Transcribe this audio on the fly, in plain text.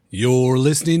You're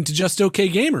listening to Just Okay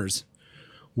Gamers,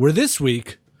 where this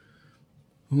week,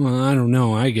 well, I don't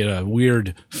know, I get a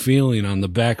weird feeling on the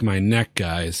back of my neck,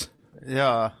 guys.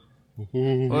 Yeah.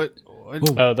 What?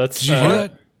 Oh, that's... Did you hear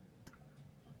that?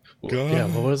 Yeah,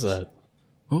 what was that?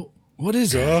 Oh, what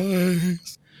is that?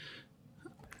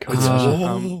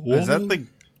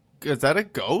 Is that a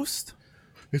ghost?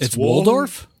 It's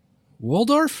Waldorf?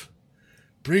 Waldorf?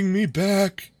 Bring me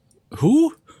back.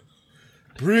 Who?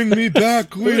 Bring me back,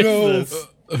 Guido.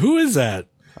 Who is that?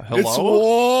 Hello? It's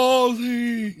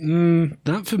Wally.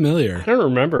 Not familiar. I don't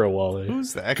remember a Wally.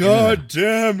 Who's that? God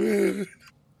damn it.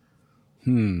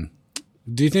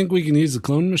 Do you think we can use the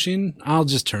clone machine? I'll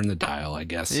just turn the dial, I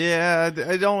guess. Yeah,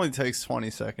 it only takes 20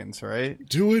 seconds, right?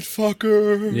 Do it,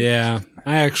 fucker. Yeah,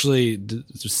 I actually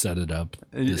just set it up.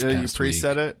 You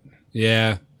preset it?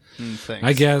 Yeah. Thanks.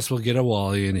 I guess we'll get a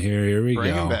Wally in here. Here we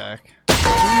Bring go. him back.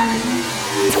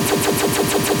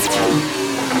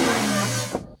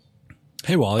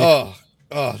 Hey, Wally. Oh,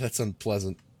 that's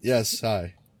unpleasant. Yes,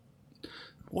 hi.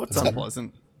 What's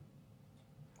unpleasant?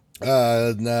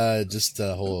 Just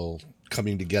a whole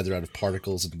coming together out of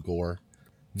particles and gore.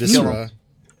 Viscera.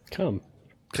 Come.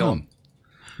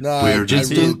 No, We're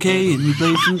just really, okay and we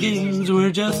play some games.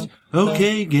 We're just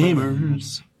okay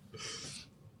gamers.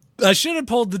 I should have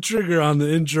pulled the trigger on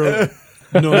the intro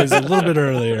noise a little bit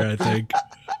earlier, I think.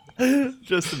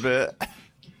 Just a bit.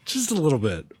 Just a little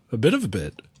bit. A bit of a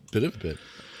bit. Bit of a bit.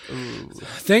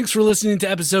 Thanks for listening to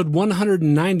episode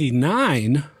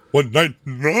 199.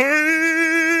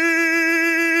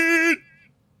 199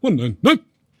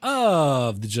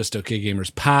 of the Just Okay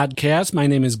Gamers podcast. My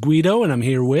name is Guido, and I'm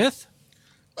here with...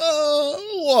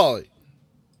 Wally.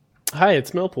 Hi,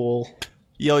 it's Millpool.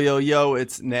 Yo,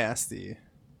 it's nasty.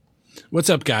 What's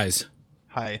up, guys?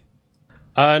 Hi.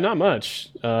 Not much.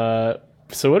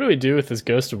 So what do we do with this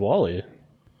ghost of Wally?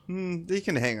 He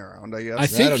can hang around, I guess. I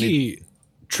think he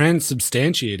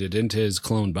transubstantiated into his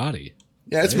clone body.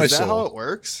 Yeah, it's my Is that how soul. it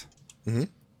works?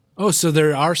 Oh, so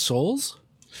there are souls?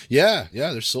 Yeah,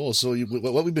 there's souls. So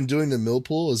what we've been doing in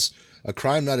Millpool is a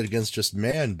crime not against just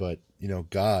man, but,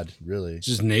 God, really.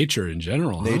 Just nature in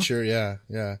general, huh? Nature, yeah.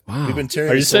 Wow. We've been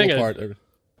tearing Are you the soul saying apart.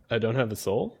 I don't have a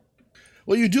soul?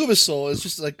 Well, you do have a soul. It's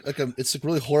just it's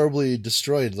really horribly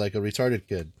destroyed, like a retarded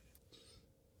kid.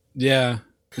 Yeah.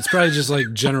 It's probably just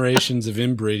like generations of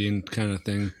inbreeding kind of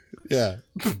thing Yeah.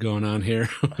 going on here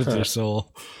with your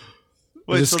soul.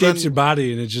 Wait, It so escapes then- your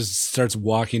body and it just starts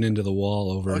walking into the wall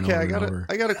over and Okay, over I and got over.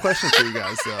 I got a question for you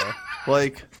guys though.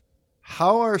 Like,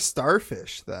 how are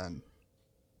starfish then?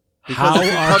 How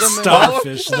if you are cut 'em in-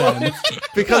 starfish then?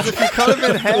 Because if you cut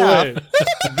them in half, Wait.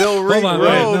 they'll Hold on, wait,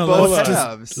 regrow no, both let's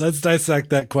halves. Let's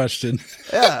dissect that question.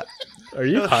 Yeah. Are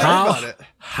you Think high? about it.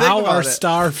 How about are it.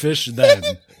 starfish then?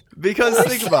 Because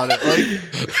think about it, like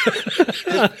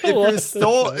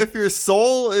if your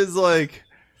soul is like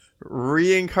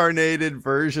reincarnated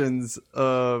versions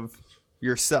of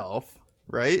yourself,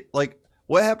 right? Like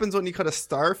what happens when you cut a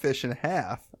starfish in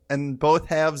half and both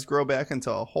halves grow back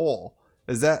into a whole?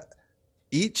 Is that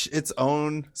each its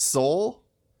own soul?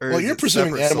 Or Well, is you're it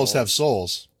presuming separate animals souls? have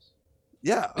souls.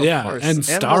 Yeah, of Yeah, course. and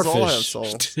Animals all have starfish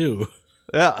souls. too.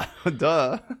 Yeah,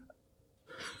 duh.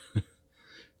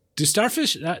 Do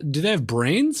starfish, do they have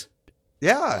brains?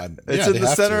 Yeah, yeah, it's in they the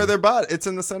have center to. of their body. It's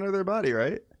in the center of their body,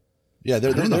 right? Yeah,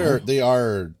 don't know. they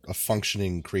are a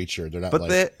functioning creature. They're not But like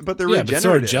they're Yeah, but so are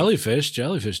regenerative. jellyfish.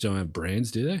 Jellyfish don't have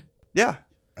brains, do they? Yeah,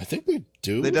 I think they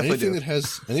do. They definitely anything do.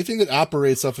 anything that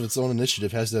operates off of its own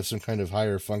initiative has to have some kind of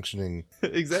higher functioning,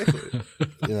 exactly.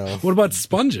 What about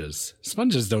sponges?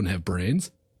 Sponges don't have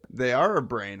brains. They are a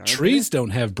brain. Aren't Trees don't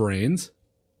have brains. they?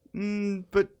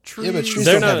 But trees. Yeah, but trees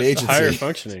They're don't have not agency. higher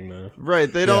functioning, though.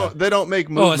 Right. They don't. They don't make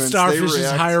movements. Oh, a starfish they is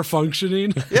react. higher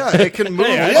functioning? Yeah, it can move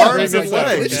Hey, I Yeah, arms that's and how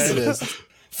legs. delicious it is.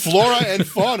 Flora and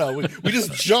fauna. We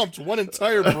just jumped one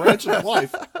entire branch of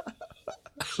life.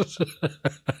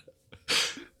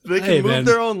 They can Hey, move man.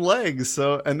 their own legs,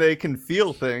 and they can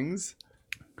feel things.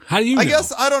 How do you know? I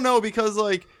guess I don't know because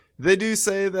like they do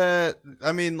say that.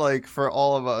 I mean, like for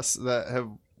all of us that have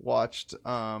watched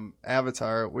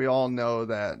Avatar, we all know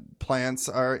that plants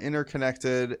are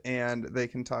interconnected and they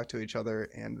can talk to each other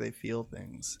and they feel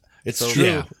things. It's So- true.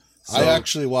 Yeah. I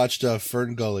actually watched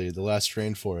Fern Gully, The Last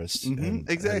Rainforest. Mhm, and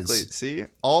exactly. that is- See,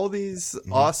 all these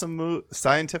awesome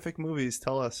scientific movies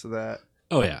tell us that.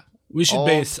 Oh, yeah. We should All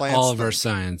base plants all of our think.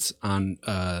 science on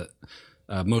a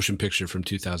motion picture from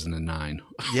 2009.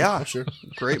 Yeah, Oh, sure.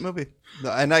 great movie,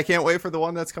 and I can't wait for the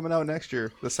one that's coming out next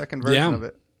year, the second version Yeah. of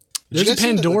it. There's you a guys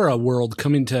see that, Pandora world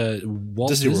coming to Walt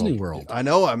Disney Disney World. World. I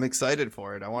know. I'm excited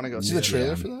for it. I want to go See see the it.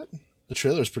 trailer for that? The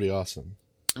trailer is pretty awesome.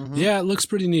 Yeah, it looks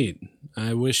pretty neat.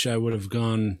 I wish I would have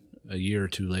gone a year or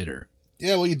two later.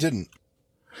 Yeah, well, you didn't.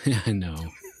 Yeah, I know.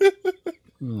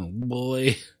 Oh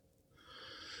boy.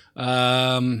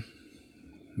 Man.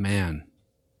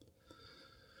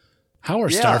 How are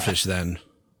Yeah. starfish then?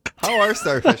 How are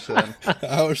starfish then?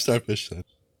 Our starfish then.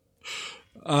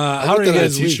 How are looked you at a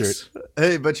guys' t-shirt. weeks?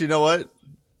 Hey, but you know what?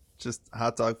 Just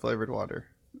hot dog flavored water.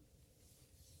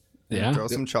 And Yeah. Throw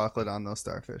some chocolate on those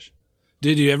starfish.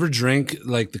 Did you ever drink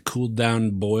like the cooled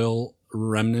down boil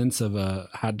remnants of a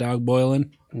hot dog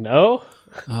boiling? No?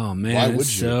 Oh man, Why it's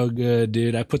would you? so good,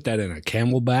 dude. I put that in a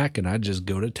Camelback and I just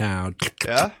go to town.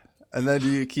 Yeah? And then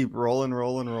you keep rolling.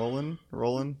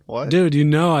 What? Dude, you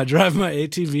know I drive my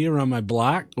ATV around my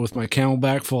block with my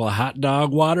Camelback full of hot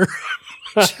dog water.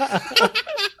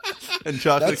 And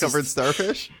chocolate That's covered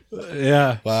starfish?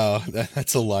 Yeah, Wow,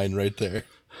 that's a line right there.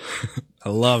 I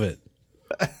love it.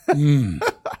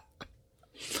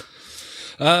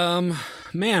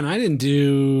 Man, I didn't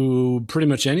do pretty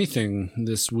much anything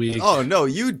this week. Oh, no,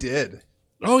 you did.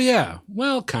 Oh yeah,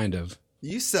 well, kind of.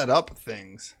 You set up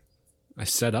things. I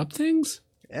set up things.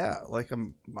 Yeah, like a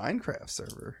Minecraft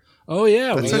server. Oh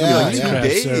yeah, That we took got you a like 2 Minecraft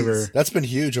days. server. That's been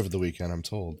huge over the weekend, I'm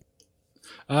told.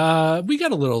 We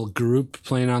got a little group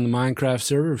playing on the Minecraft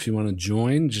server. If you want to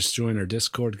join, just join our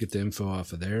Discord. Get the info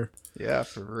off of there. Yeah,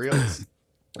 for reals.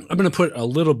 I'm going to put a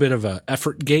little bit of a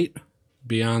effort gate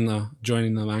beyond the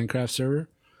joining the Minecraft server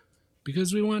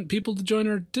because we want people to join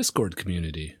our Discord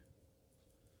community.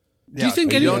 Yeah, you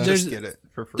think you any- don't there's- just get it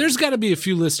for free? There's got to be a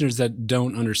few listeners that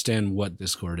don't understand what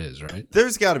Discord is, right?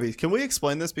 There's got to be. Can we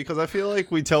explain this? Because I feel like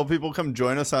we tell people come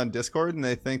join us on Discord, and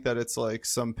they think that it's like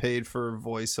some paid for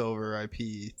voice over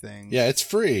IP thing. Yeah, it's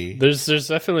free. There's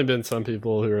definitely been some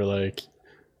people who are like,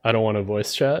 I don't want to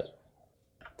voice chat.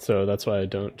 So that's why I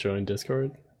don't join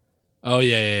Discord. Oh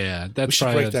yeah. We That's should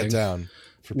probably break the that thing. down.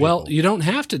 For Well, people. you don't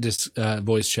have to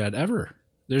voice chat ever.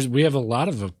 We have a lot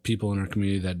of people in our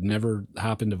community that never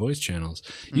hop into voice channels.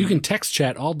 You can text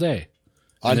chat all day.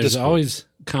 on And there's Discord. always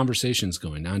conversations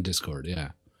going on Discord, yeah.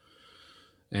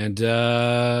 And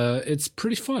it's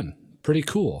pretty fun, pretty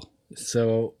cool.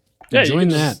 So Yeah, join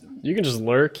that. You can just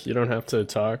lurk. You don't have to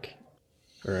talk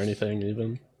or anything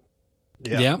even.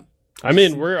 Yeah. I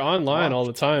mean, we're online all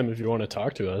the time if you want to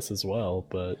talk to us as well,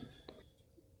 but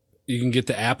You can get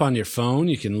the app on your phone.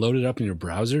 You can load it up in your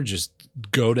browser. Just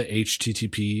go to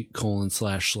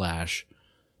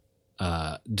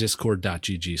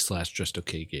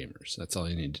http://discord.gg/justokgamers. That's all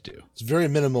you need to do. It's very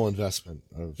minimal investment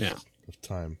of Yeah.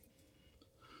 time.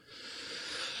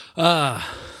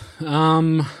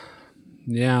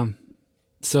 Yeah.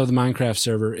 So the Minecraft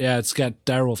server, yeah, it's got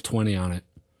Direwolf 20 on it.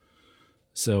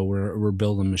 So we're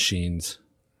building machines.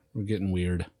 We're getting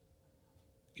weird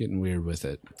with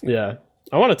it. yeah.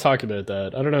 I want to talk about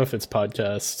that. I don't know if it's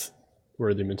podcast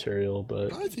worthy material,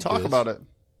 but I think Talk it is. about it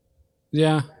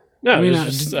Yeah. no, I mean,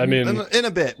 I mean, in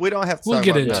a bit. We don't have to We'll talk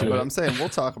get about into that, but it. I'm saying we'll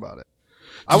talk about it.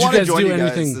 I Did you want to guys join do you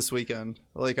guys anything- this weekend.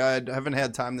 Like I haven't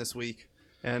had time this week,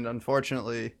 and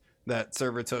unfortunately, that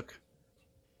server took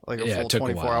like a Yeah, it full took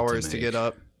a 24 while to hours to make. get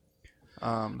up.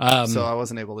 So I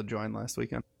wasn't able to join last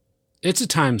weekend. It's a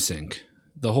time sink.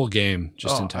 The whole game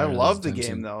just I entirely. love is the a time game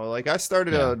sink. though. Like I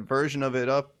started Yeah. a version of it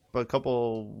up a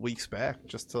couple weeks back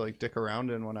just to like dick around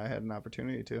in when I had an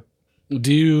opportunity to.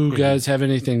 Do you guys have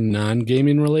anything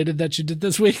non-gaming related that you did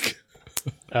this week?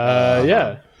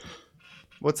 yeah.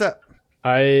 What's that?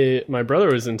 My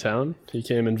brother was in town. He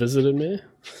came and visited me,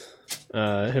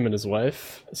 him and his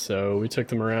wife. So we took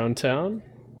them around town.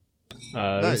 It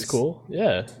was Nice. cool.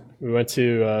 Yeah, we went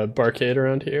to Barcade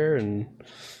around here and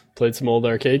played some old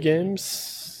arcade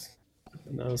games.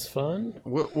 And that was fun.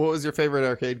 What was your favorite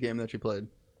arcade game that you played?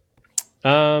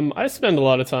 I spend a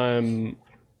lot of time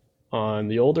on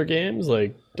the older games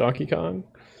like Donkey Kong.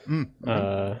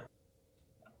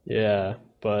 Yeah,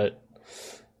 but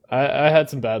I had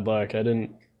some bad luck.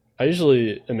 I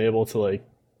usually am able to like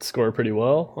score pretty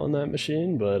well on that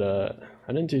machine, but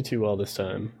I didn't do too well this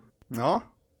time. No?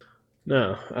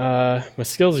 No, my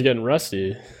skills are getting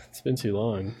rusty. It's been too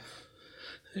long.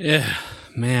 Yeah,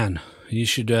 man, you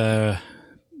should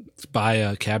buy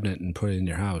a cabinet and put it in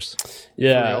your house.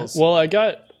 Yeah, reals. well, I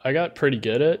got pretty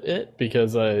good at it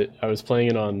because I was playing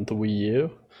it on the Wii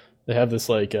U. They have this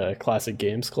like classic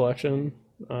games collection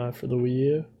for the Wii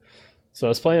U, so I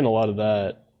was playing a lot of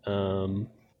that, and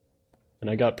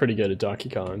I got pretty good at Donkey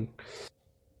Kong.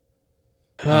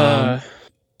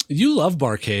 You love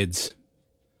barcades.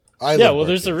 I Yeah, love well,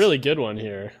 there's a arcades. really good one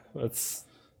here. That's.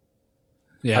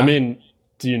 Yeah. I mean,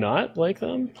 do you not like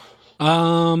them?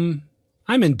 I'm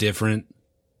indifferent.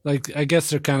 Like, I guess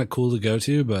they're kind of cool to go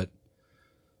to, but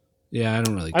Yeah, I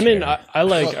don't really. I care. mean, I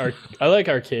like I like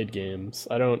arcade games.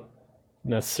 I don't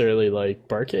necessarily like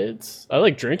barcades. I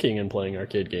like drinking and playing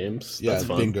arcade games. Yeah, That's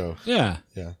fun. bingo. Yeah,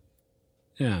 Yeah.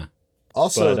 yeah.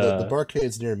 Also, But, the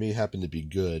barcades near me happen to be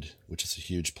good, which is a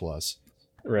huge plus.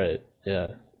 Right. Yeah.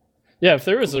 Yeah. If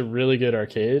there was a really good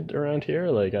arcade around here,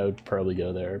 like I would probably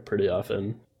go there pretty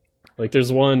often. Like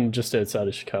there's one just outside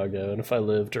of Chicago, and if I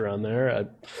lived around there, I'd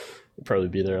probably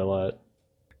be there a lot.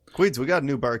 Queens, we got a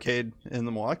new barcade in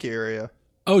the Milwaukee area.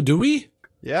 Oh, do we?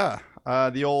 Yeah.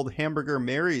 The old Hamburger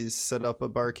Mary's set up a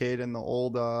barcade in the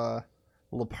old La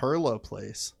Perla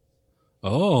place.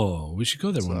 Oh, we should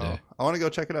go there one So, day. I want to go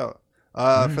check it out.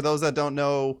 For those that don't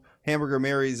know, Hamburger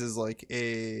Mary's is like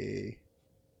a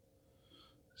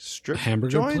strip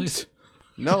Hamburger joint? place.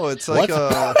 No, it's like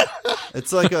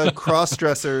it's like a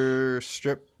cross-dresser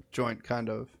strip joint kind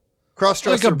of.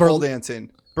 Cross-dresser Like a pole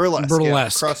dancing. Burlesque.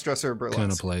 Burlesque Yeah. Cross-dresser burlesque.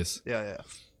 Kind of place. Yeah.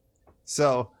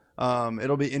 So,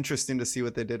 it'll be interesting to see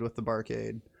what they did with the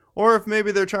barcade. Or if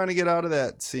maybe they're trying to get out of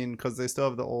that scene because they still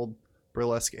have the old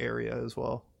burlesque area as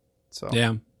well. So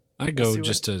Yeah, I go see what-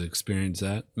 just to experience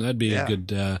that. That'd be Yeah. a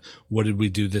good. What did we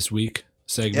do this week?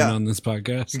 Segment Yeah. on this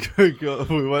podcast.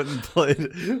 we went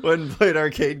and played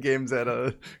arcade games at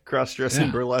a cross-dressing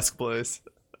Yeah. burlesque place.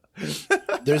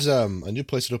 There's a new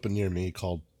place that opened near me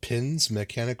called Pins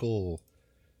Mechanical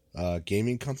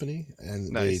Gaming Company, and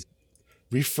Nice.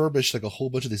 they refurbished like a whole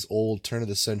bunch of these old turn of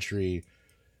the century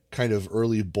kind of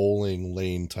early bowling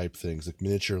lane type things, like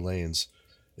miniature lanes.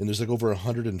 And there's like over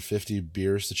 150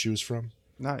 beers to choose from,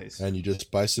 Nice. and you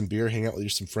just buy some beer, hang out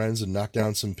with some friends, and knock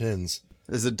down some pins.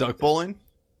 Is it duck bowling?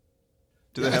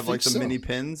 Do they Yeah, I have like the think so. mini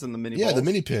pins and the mini Yeah, the balls?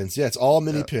 mini pins. Yeah, it's all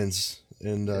mini Yeah. pins,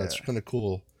 and it's Yeah. kind of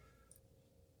cool.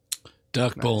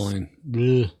 Duck Nice. bowling.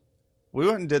 Bleh. We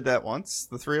went and did that once,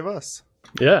 the three of us.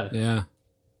 Yeah. Yeah.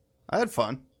 I had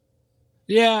fun.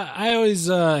 Yeah, I always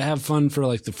have fun for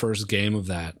like the first game of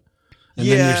that. And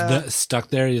Yeah. then you're stuck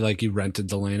there. You rented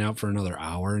the lane out for another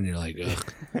hour, and you're like,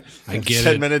 ugh, I get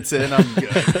 10 it. minutes in, I'm good.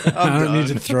 I I'm don't need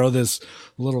to done. throw this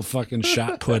little fucking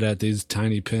shot put at these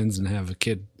tiny pins and have a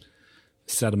kid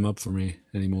set them up for me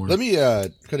anymore. Let me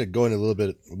kind of go into a little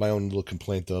bit of my own little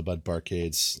complaint though about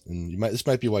barcades, and this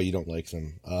might be why you don't like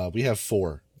them. We have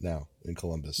 4 now in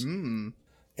Columbus, Mm.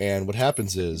 and what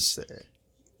happens is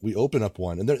we open up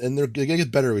one, and they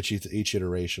get better with each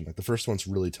iteration. Like the first one's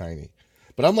really tiny,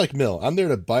 but I'm like Mill. I'm there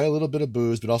to buy a little bit of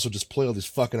booze, but also just play all these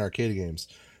fucking arcade games,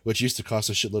 which used to cost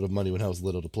a shitload of money when I was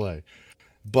little to play.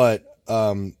 But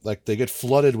like they get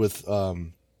flooded with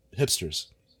hipsters.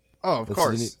 Oh, of That's-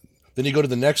 course. Then you go to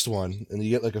the next one, and you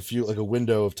get like a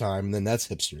window of time, and then that's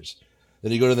hipsters.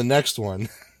 Then you go to the next one.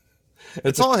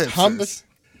 It's all like, hipsters.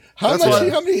 How That's why-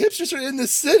 many hipsters are in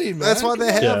this city, man? That's why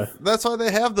they have. Yeah. That's why they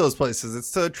have those places.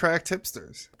 It's to attract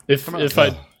hipsters. If Come on.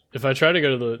 if I try to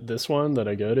go to this one that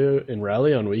I go to in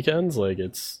Raleigh on weekends, like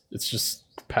it's just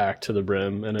packed to the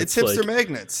brim, and It's it's hipster like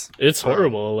magnets, it's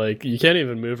horrible. Like you can't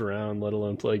even move around, let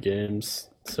alone play games.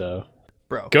 So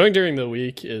bro. going during the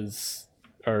week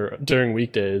or during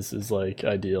weekdays is like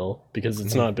ideal because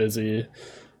it's not busy,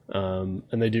 and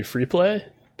they do free play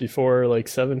before like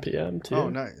 7 p.m. too. Oh,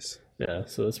 nice. Yeah,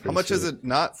 so that's How pretty much is sweet. it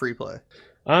not free play?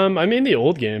 I mean the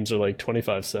old games are like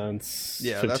 25 cents.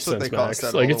 Yeah, 50 that's what they cents cost max.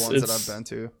 at all the ones that I've been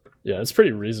to. Yeah, it's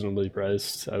pretty reasonably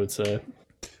priced, I would say.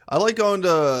 I like going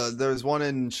to. There's one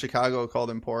in Chicago called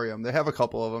Emporium. They have a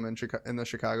couple of them in the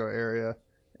Chicago area,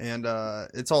 and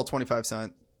it's all 25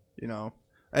 cent. You know,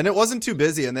 and it wasn't too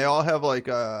busy, and they all have like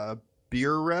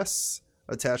beer rests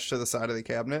attached to the side of the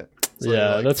cabinet. So Yeah,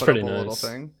 they, like, that's put pretty up a little nice.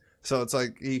 thing. So it's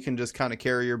like you can just kind of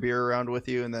carry your beer around with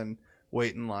you, and then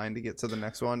wait in line to get to the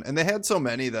next one. And they had so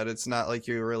many that it's not like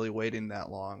you're really waiting that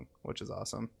long, which is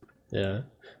awesome. Yeah.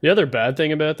 The other bad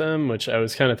thing about them, which I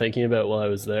was kind of thinking about while I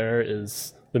was there,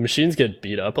 is the machines get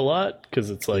beat up a lot because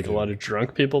it's like a lot of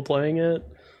drunk people playing it.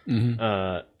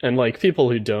 Mhm. And like people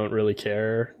who don't really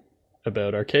care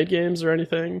about arcade games or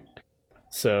anything.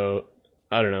 So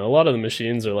I don't know. A lot of the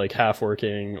machines are like half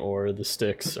working, or the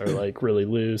sticks are like really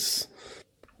loose,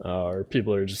 or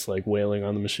people are just like wailing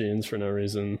on the machines for no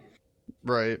reason.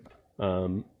 Right.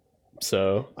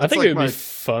 So I That's think like it would my- be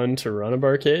fun to run a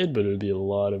barcade, but it would be a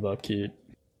lot of upkeep.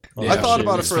 on Yeah, I the thought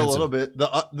about it machines. for a expensive. little bit.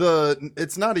 The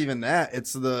it's not even that.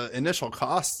 It's the initial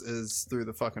cost is through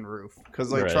the fucking roof.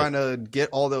 Because like Right. trying to get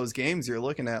all those games, you're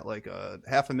looking at like a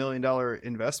 $500,000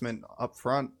 investment up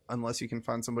front, unless you can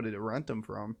find somebody to rent them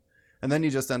from, and then you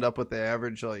just end up with the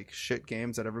average like shit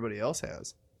games that everybody else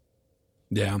has.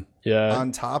 Yeah. Yeah,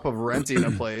 On top of renting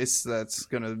a place that's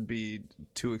gonna be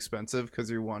too expensive because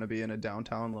you want to be in a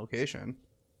downtown location.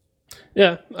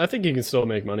 yeah. I think you can still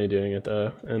make money doing it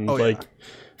though. And Oh, yeah. like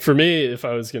for me, if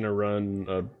I was gonna run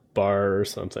a bar or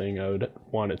something, I would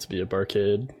want it to be a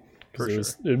barcade. For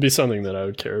It would be something that I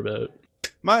would care about.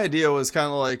 My idea was kind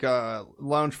of like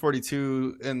Lounge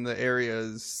 42 in the area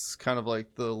is kind of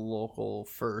like the local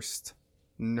first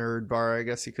nerd bar, I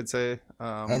guess you could say.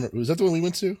 I remember, was that the one we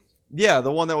went to? Yeah,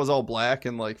 the one that was all black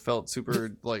and like felt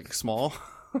super like small.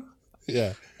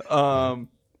 Yeah. And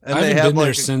I they haven't had been there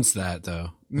like since that though.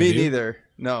 me Have you? neither.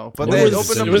 No, but What they had was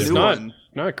opened up it? a It was new not one.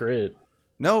 not great.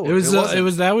 No, It was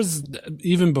wasn't. that was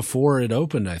even before it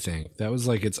opened. I think that was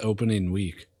like its opening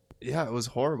week. Yeah, it was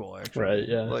horrible actually. Right,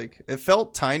 yeah. Like it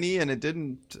felt tiny and it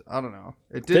didn't. I don't know.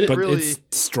 It didn't But really. it's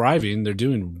striving. They're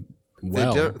doing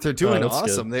well. They're doing that's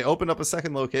awesome. good. They opened up a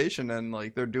second location and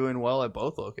like they're doing well at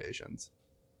both locations.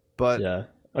 But Yeah.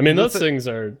 I mean, those With things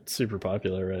are super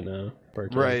popular right now.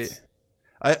 Barcades. right,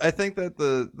 I think that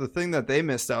the thing that they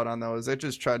missed out on though is they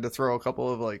just tried to throw a couple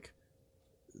of like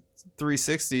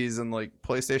 360s and like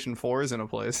PlayStation 4s in a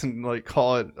place and like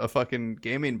call it a fucking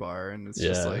gaming bar, and it's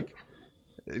just Yeah. like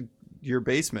your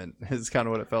basement is kind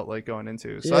of what it felt like going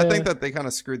into. So I think Yeah. that they kind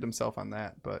of screwed themselves on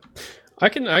that. But I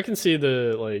can see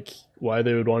the like why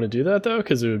they would want to do that though,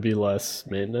 because it would be less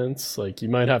maintenance. Like you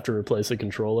might have to replace a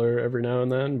controller every now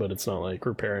and then, but it's not like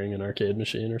repairing an arcade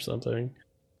machine or something.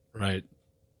 Right.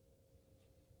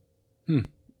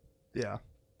 yeah,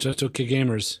 Just okay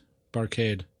gamers.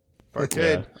 Barcade.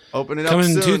 arcade Yeah. opening up Coming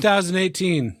in soon.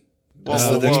 2018. Whoa, That's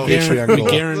the whoa, next whoa. Patreon we goal.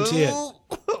 guarantee it.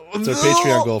 It's our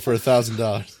Patreon goal for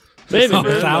 $1,000. Maybe A man,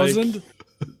 like, thousand?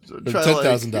 Try,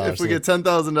 $10,000, like, if we get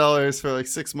 $10,000 for like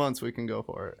 6 months, we can go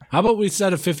for it. How about we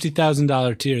set a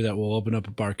 $50,000 tier that will open up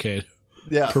a barcade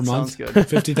Yeah, per sounds month? good.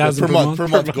 50,000 per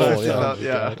month goal. Yeah.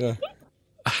 yeah.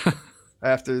 Yeah.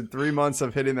 After 3 months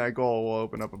of hitting that goal, we'll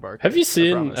open up a bar. have you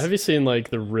seen like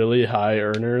the really high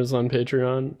earners on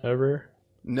Patreon ever?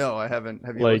 No, I haven't.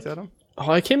 Have you Like- looked at them?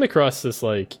 Oh, I came across this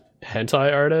like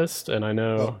hentai artist, and I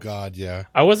know Oh God, yeah.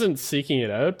 I wasn't seeking it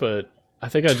out, but I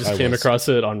think I just I came was. across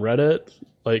it on Reddit,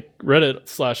 like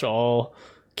Reddit/all.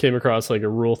 Came across like a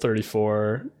Rule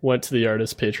 34, went to the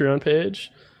artist's Patreon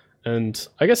page, and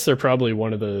I guess they're probably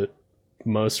one of the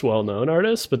most well-known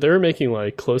artists, but they were making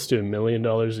like close to $1 million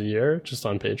a year just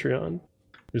on Patreon.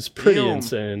 It was pretty Damn.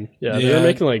 insane. Yeah, they Yeah. were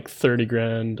making like 30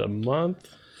 grand a month.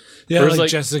 Yeah, Whereas, like, like-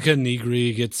 Jessica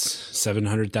Negri gets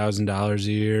 $700,000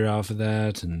 a year off of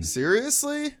that, and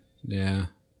Seriously? yeah,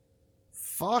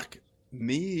 Fuck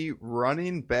me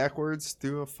running backwards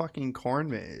through a fucking corn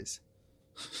maze.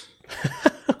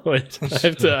 Wait, I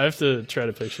have to try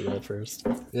to picture that first.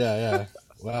 Yeah.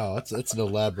 Wow, that's an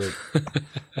elaborate.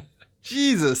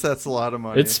 Jesus, that's a lot of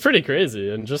money. It's pretty crazy,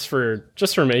 and just for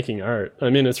making art. I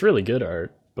mean, it's really good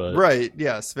art, but right.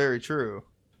 Yes, very true.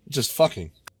 Just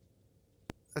fucking.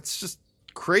 That's just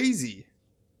crazy.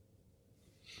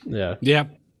 yeah. yeah.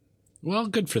 Well,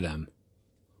 good for them.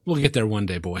 We'll get there one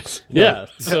day, boys. Yeah.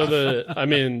 So the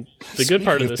good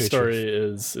part Speaking of of this story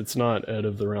is it's not out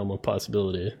of the realm of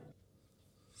possibility.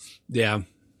 Yeah,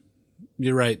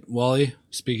 you're right, Wally.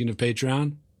 Speaking of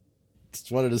Patreon,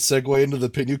 Just wanted to segue into the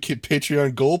new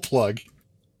Patreon goal plug.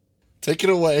 Take it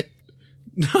away.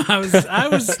 I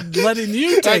was letting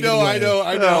you take it away.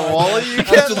 I know. Wally, you I'm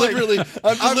can't, deliberately,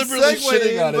 I'm deliberately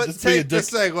shitting on it. but Just being a take the dick.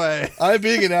 segue. I'm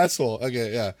being an asshole.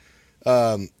 Okay,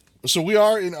 yeah. So we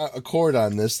are in accord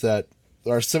on this that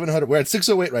our 700. We're at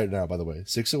 608 right now, by the way.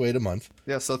 608 a month.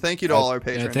 Yeah, so thank you to all our Yeah,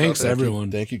 patrons. thanks out there.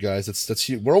 everyone. Thank you guys. That's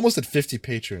huge. We're almost at 50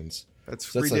 patrons.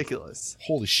 That's That's like- ridiculous.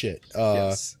 Holy shit.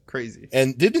 Yes, crazy.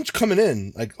 And they've been coming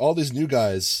in like all these new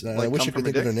guys. And I Like wish come I could from a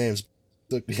think of their dick? names.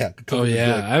 Yeah. come Oh from a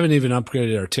yeah, dick. I haven't even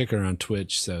upgraded our ticker on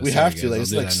Twitch, so We sorry, have to. guys, Like, I'll it's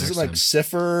do like that isn't next like time.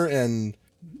 Cipher and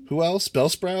who else?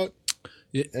 Bellsprout.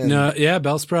 Yeah, and- no, yeah,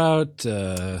 Bellsprout.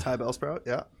 Ty Bellsprout,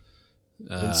 yeah.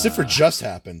 And Cipher just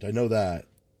happened. I know that.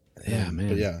 Yeah, man.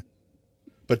 But yeah.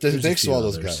 But There's a thanks to few all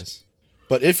those others. guys.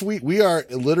 But if we are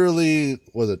literally,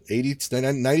 was it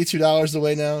 $92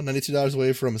 away now? $92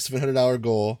 away from a $700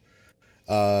 goal.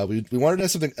 We wanted to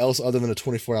have something else other than a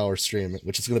 24-hour stream,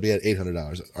 which is going to be at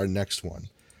 $800, our next one.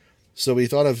 So we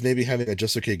thought of maybe having a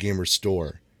Just Okay Gamer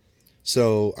store.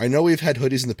 So I know we've had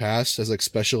hoodies in the past as like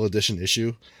special edition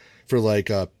issue for like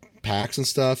packs and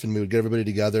stuff, and we would get everybody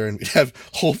together and we'd have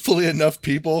hopefully enough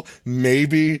people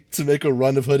maybe to make a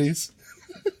run of hoodies.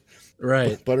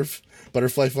 Right.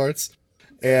 Butterfly farts,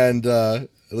 and it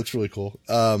looks really cool.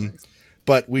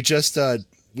 But we just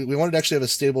we wanted to actually have a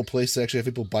stable place to actually have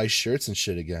people buy shirts and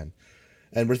shit again.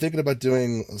 And we're thinking about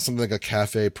doing something like a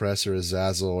cafe press or a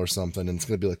Zazzle or something, and it's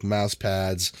going to be like mouse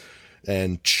pads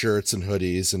and shirts and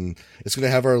hoodies, and it's going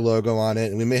to have our logo on it,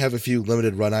 and we may have a few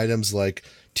limited run items like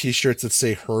t-shirts that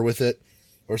say her with it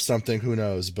or something, who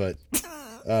knows, but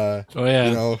Oh yeah,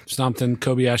 You know, something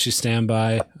Kobayashi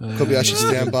Standby. Kobayashi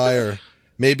Standby, or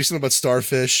maybe something about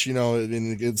Starfish. You know, I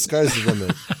mean, the sky's the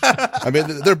limit. I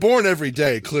mean, they're born every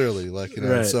day, clearly. Like, you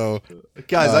know, Right. so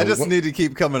Guys, I just need to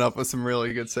keep coming up with some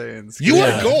really good sayings. you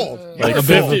Yeah. are gold. Like A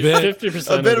bit of a bit.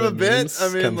 50% A bit of the a bit? memes I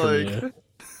mean, come from like- you.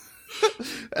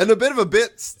 And a bit of a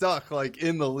bit stuck like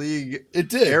in the league It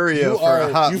did. area for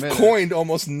a hot You've minute. coined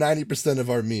almost 90% of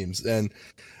our memes, and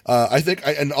I think,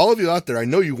 and all of you out there, I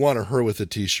know you want a Her With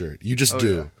It t-shirt. You just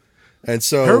do. And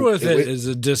so Her with it is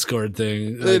a Discord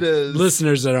thing. It is.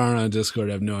 Listeners that aren't on Discord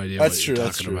have no idea. that's what true. you're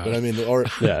That's talking true. about. But I mean, or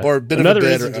Yeah. or a bit Another of a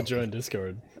bit. reason Or, to join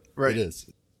Discord. Right. It is.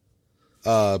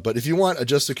 But if you want a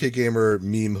Just Okay Gamer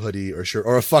meme hoodie or shirt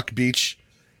or a Fuck Beach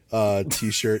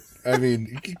t-shirt, I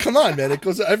mean, come on, man, it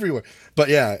goes everywhere. But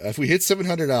yeah, if we hit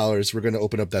 $700, we're going to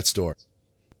open up that store.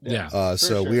 yeah.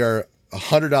 So we are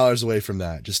 $100 away from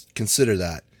that. Just consider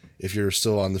that if you're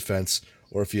still on the fence,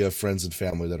 or if you have friends and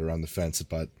family that are on the fence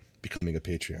about becoming a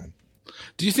Patreon.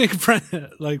 Do you think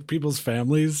like people's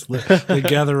families they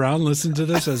gather around, listen to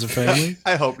this as a family?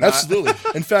 I hope not. Absolutely.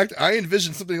 In fact, I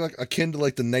envision something like akin to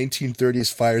like the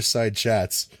 1930s fireside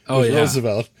chats Oh, with yeah.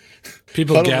 Roosevelt.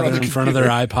 People Huddle gather around the in front of their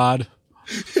iPod.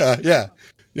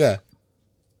 Yeah.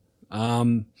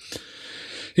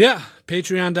 Yeah,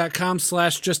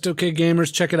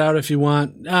 patreon.com/justokgamers. Check it out if you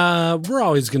want. We're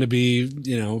always going to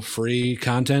be, free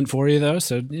content for you though.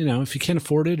 So, if you can't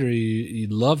afford it or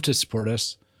you'd love to support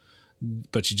us,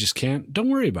 but you just can't, don't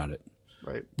worry about it.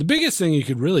 Right. The biggest thing you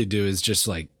could really do is just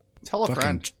like Tell a fucking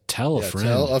friend. tell a Yeah, friend.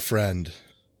 tell a friend.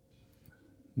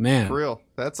 Man. For real.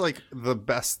 That's like the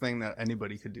best thing that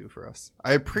anybody could do for us.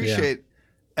 I appreciate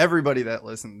everybody that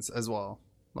listens as well.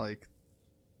 Like,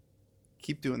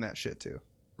 keep doing that shit too.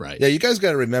 Right. Yeah, you guys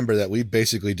got to remember that we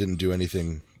basically didn't do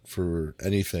anything for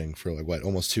like what,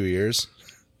 almost 2 years.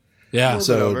 Yeah. Well,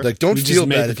 So over. like, don't we feel just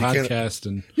made bad the if you can't. podcast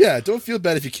and Yeah, don't feel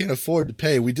bad if you can't afford to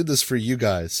pay. We did this for you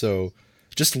guys, so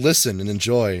just listen and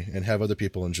enjoy, and have other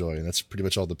people enjoy, and that's pretty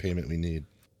much all the payment we need.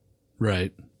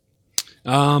 right.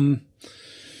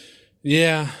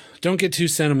 Yeah. Don't get too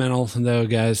sentimental though,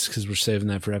 guys, because we're saving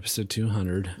that for episode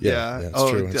 200. Yeah. it's Oh,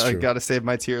 true. It's I true. got to save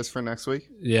my tears for next week.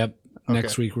 Yep.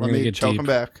 Next Okay. week we're Let gonna me get choke deep. them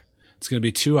back. It's gonna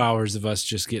be 2 hours of us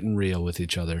just getting real with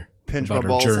each other. Pinch about my our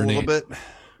balls journey. a little bit.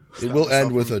 It will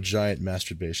end with a giant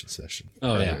masturbation session.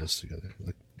 Oh, All yeah. of us together,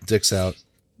 like, dicks out.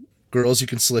 Girls, you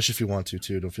can slish if you want to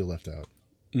too. Don't feel left out.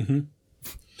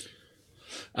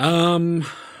 All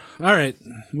right.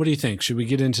 What do you think? Should we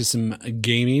get into some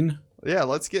gaming? Yeah,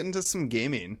 let's get into some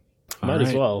gaming. Might as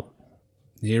right. well.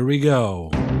 Here we go.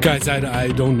 Guys, I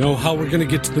don't know how we're gonna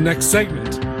get to the next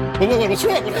segment. Wait, what's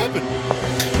wrong? What happened?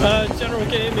 General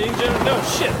gaming. No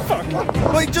shit. Fuck.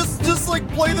 Wait, just like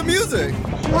play the music.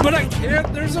 But I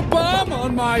can't, there's a bomb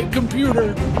on my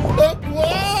computer.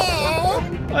 Whoa!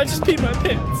 I just peed my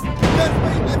pants. Guys,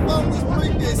 wait, I found this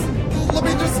briefcase. Let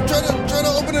me just try to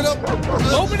open it up.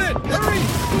 Open it! Hurry!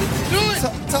 Do it!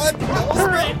 Todd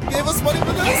Hurry. gave us money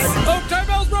for this. Oh,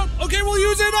 timeout's broke! Okay, we'll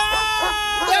use it!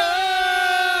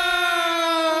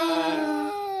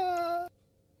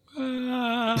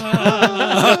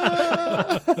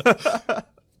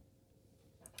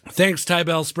 Thanks, Ty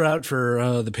Bell Sprout,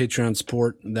 for the Patreon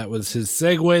support. That was his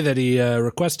segue that he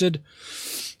requested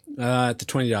at the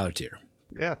 $20 tier.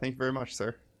 Yeah, thank you very much,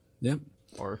 sir. Yep.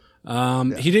 Or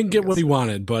He didn't get what he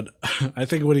wanted, but I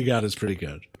think what he got is pretty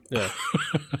good. Yeah.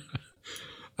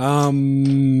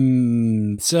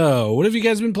 So what have you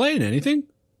guys been playing? Anything?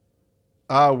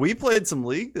 we played some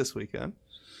League this weekend.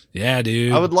 Yeah,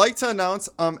 dude. I would like to announce.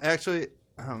 Actually,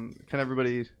 can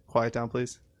everybody quiet down,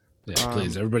 please? Yeah,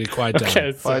 please, everybody quiet down.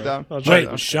 Okay. Quiet down. I'll try Wait,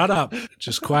 that. shut up.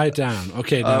 Just quiet down.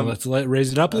 Okay, now let's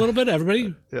raise it up a little bit,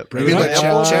 everybody. Yep. Bring You it mean up. like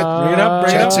chat? Bring it up.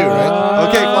 Bring it Chat up. too, right?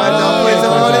 Okay, quiet down, please,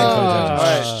 quiet everybody. down, quiet down. All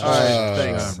right, all right,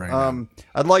 bring thanks. it down.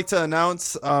 I'd like to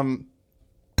announce.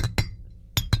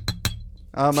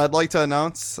 I'd like to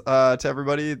announce to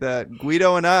everybody that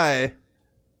Guido and I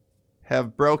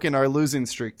have broken our losing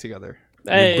streak together.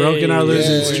 Hey. We've broken our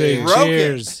losing Yay. streak. Broken.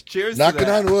 Cheers. Cheers. Knocking to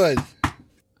that. on wood.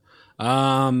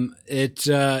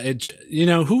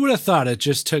 Who would have thought it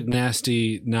just took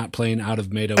Nasty not playing out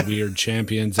of Meta Weird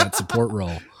Champions at support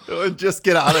role. Just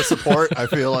get out of support. I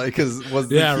feel like was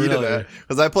the Yeah, key to really. that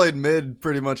because I played mid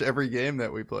pretty much every game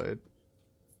that we played.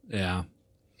 Yeah.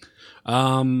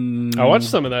 I watched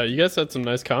some of that. You guys had some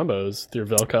nice combos with your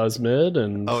Vel'Koz mid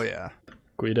and Oh yeah,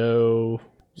 Guido.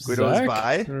 Guido was Zach?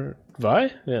 Vi? Or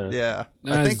Vi? Yeah. yeah.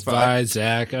 I I think Vi,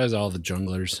 Zach. I was all the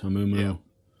junglers. Amumu. Yeah.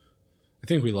 I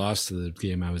think we lost to the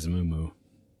game. I was Amumu.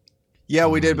 Yeah,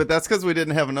 we did, but that's because we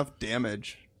didn't have enough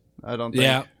damage. I don't think.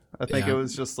 Yeah. I think Yeah. it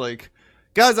was just like,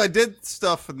 guys, I did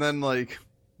stuff, and then like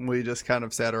We just kind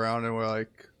of sat around and were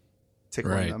like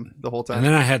tickling Right. them the whole time. And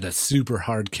then I had that super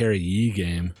hard carry Yi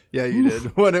game. Yeah, you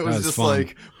did. When it was was just fun.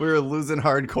 like we were losing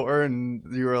hardcore, and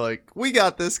you were like, "We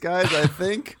got this, guys. I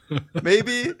think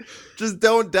maybe just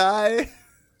don't die."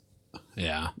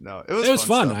 Yeah. No, It was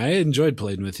fun. stuff. I enjoyed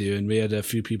playing with you, and we had a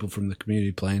few people from the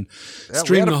community playing. Yeah, we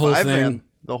Streamed had a the whole 5-man thing.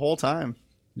 the whole time.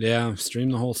 Yeah,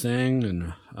 streamed the whole thing,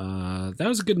 and that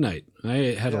was a good night.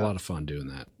 I had a Yeah. lot of fun doing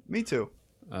that. Me too.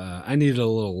 I needed a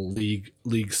little league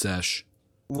sesh.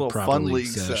 A little Proper fun league league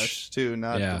sesh. sesh too,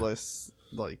 not Yeah. less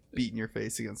like beating your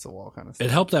face against the wall kind of stuff.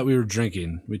 It helped that we were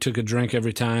drinking. We took a drink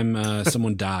every time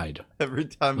someone died Every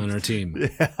time on our team.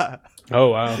 Yeah. Oh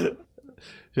wow.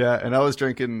 Yeah, and I was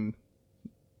drinking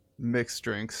mixed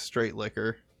drinks, straight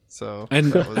liquor. So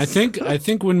And that was- I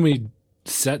think when we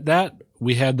set that,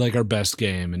 we had like our best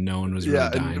game, and no one was really yeah,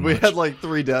 dying. and we much. had like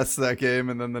 3 deaths that game,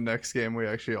 and then the next game we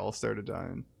actually all started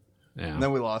dying, yeah. and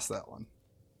then we lost that one.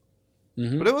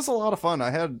 Mhm. But it was a lot of fun. I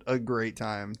had a great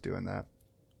time doing that.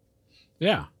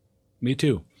 Yeah, me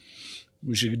too.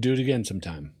 We should do it again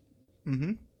sometime.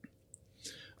 Mm-hmm.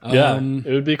 Yeah, Um,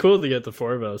 it would be cool to get the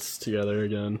 4 of us together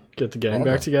again. Get the gang Oh.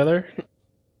 back together.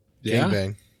 yeah.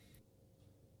 Gangbang.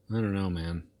 I don't know,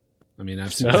 man. I mean,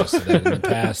 I've suggested that in the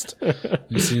past.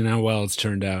 You've seen how well it's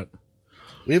turned out.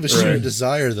 We have a shared Right.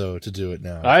 desire though to do it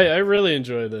now. I really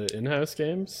enjoy the in-house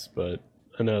games, but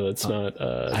I know that's not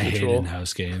I hate neutral.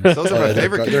 in-house games. Those are my they're,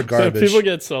 favorite they're games. garbage. People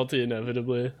get salty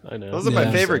inevitably. I know. Those are my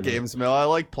Yeah. favorite games, Mel. I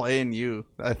like playing you.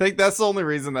 I think that's the only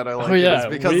reason that I like Oh yeah,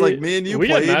 it is because like me and you we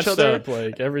play get each matched other. up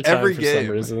like every time every for game.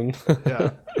 some reason.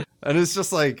 Yeah. And it's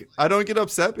just like I don't get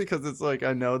upset because it's like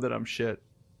I know that I'm shit.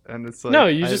 And it's like No,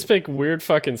 you I- just pick weird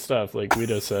fucking stuff, like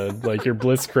Guido said, like your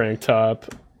Blitzcrank top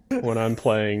when I'm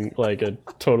playing like a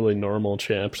totally normal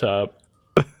champ top.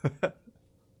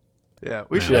 Yeah,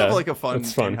 we should Yeah, have like a fun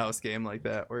that's fun. in-house game like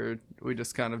that where we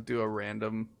just kind of do a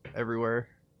random everywhere.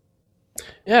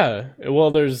 Yeah, well,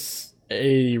 there's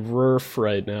a RURF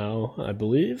right now, I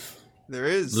believe, There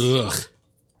is. Ugh.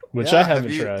 which Yeah, I haven't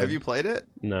have you, tried. Have you played it?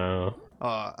 No.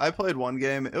 I played one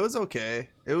game. It was okay.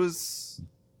 It was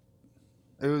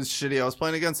shitty. I was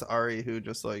playing against Ari, who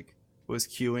just like was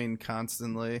queuing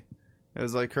constantly. It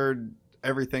was like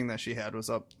everything that she had was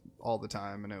up all the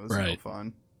time, and it was no Right.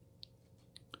 fun.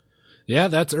 Yeah,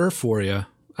 that's Earth for you.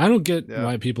 I don't get Yeah.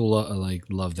 why people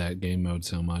love that game mode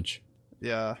so much.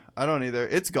 Yeah, I don't either.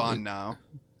 It's gone now,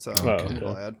 so Oh, I'm okay.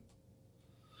 glad.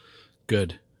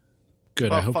 Good.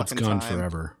 Good. I About hope it's fucking gone time.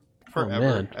 forever. Forever,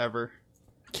 man. ever.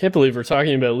 Can't believe we're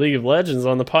talking about League of Legends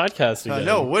on the podcast again. I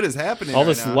know what is happening. All right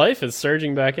this now. life is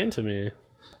surging back into me.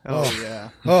 Oh yeah.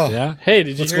 Oh, Yeah. Hey,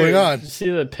 did you What's hear, going on? Did you see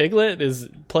that Piglet is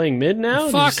playing mid now?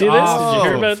 Fuck did you see this? off. Did you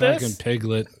hear about Fucking this?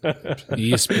 Piglet.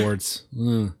 Esports.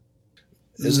 Ugh.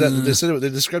 is that they said they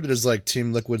described it as like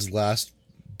Team Liquid's last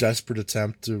desperate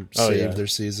attempt to Oh, save yeah. their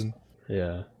season?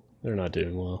 Yeah, they're not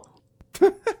doing well.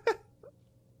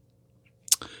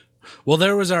 Well,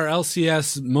 there was our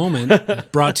LCS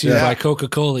moment brought to you Yeah. by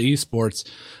Coca-Cola Esports.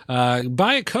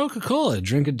 Buy a Coca-Cola,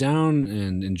 drink it down,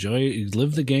 and enjoy,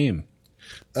 live the game.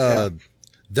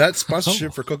 That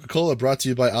sponsorship for Coca-Cola brought to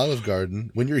you by Olive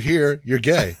Garden. When you're here, you're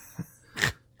gay.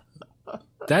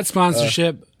 That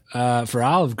sponsorship for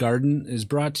Olive Garden is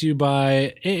brought to you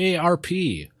by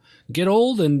AARP. Get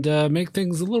old and make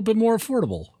things a little bit more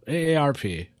affordable.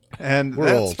 AARP. And We're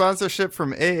that old. sponsorship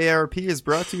from AARP is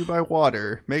brought to you by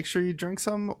water. Make sure you drink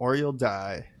some or you'll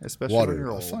die, especially when Water, you're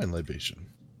a old. fine libation.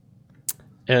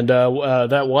 And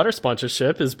that water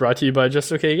sponsorship is brought to you by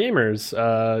Just Okay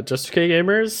Gamers. Just Okay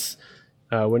Gamers,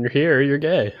 when you're here, you're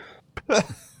gay.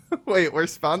 Wait, we're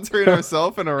sponsoring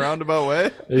ourselves in a roundabout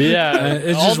way? Yeah,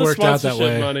 it all just the worked out that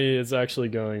sponsorship way. money is actually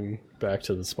going back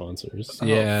to the sponsors.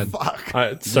 Yeah.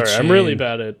 Fuck. Sorry, I'm really chain.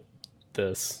 bad at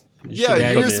this. Yeah, Yeah,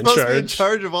 you were you're supposed to be in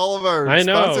charge of all of our I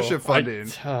know. sponsorship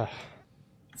funding.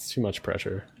 It's too much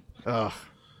pressure. Ugh.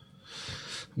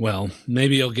 Well,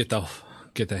 maybe you'll get the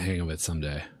hang of it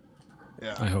someday.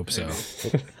 Yeah. I hope so.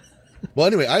 Well,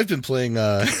 anyway, I've been playing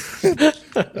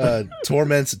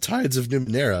Torment's Tides of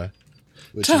Numenera.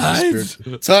 Which Tides? Is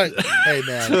the spirit. Hey,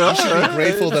 man, you should be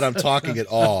grateful that I'm talking at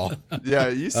all. Yeah,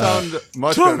 you sound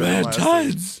much better than last week.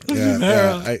 Tides.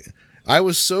 Yeah. I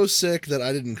was so sick that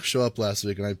I didn't show up last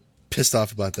week, and I'm pissed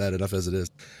off about that enough as it is.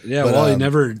 Yeah, But, well, he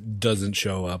never doesn't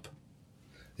show up.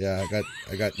 Yeah,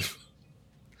 I got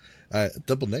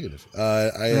double negative.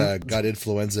 I got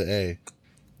influenza A,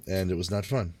 and it was not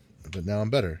fun. But now I'm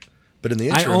better. But in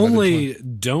the I interim, I've been only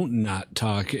don't not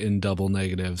talk in double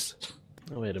negatives.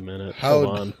 Oh, wait a minute. playing-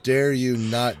 Hold how on. dare you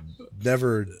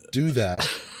never do that?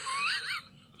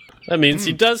 That means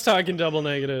he does talk in double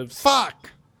negatives. Fuck!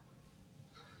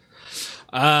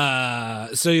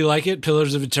 So you like it?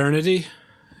 Pillars of Eternity?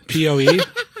 PoE?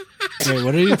 Wait,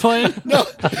 what are you playing? No.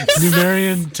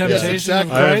 Numerian Temptation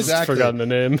exactly. of I've Christ? Exactly. forgotten the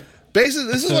name.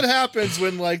 Basically, this is what happens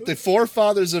when like the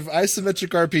forefathers of isometric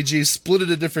RPG split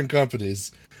into different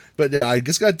companies. But yeah, I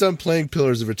just got done playing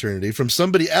Pillars of Eternity from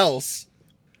somebody else,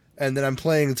 and then I'm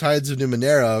playing Tides of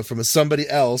Numenera from somebody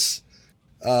else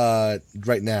right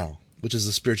now, which is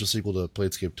the spiritual sequel to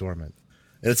Planescape Torment.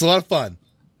 And it's a lot of fun.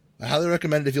 I highly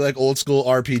recommend it if you like old school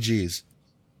RPGs.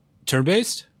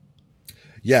 Turn-based?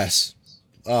 Yes.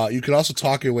 You can also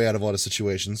talk your way out of a lot of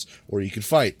situations, or you can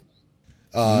fight.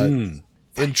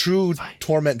 In true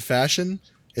Torment fashion,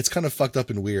 it's kind of fucked up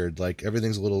and weird. Like,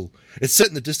 everything's a little... It's set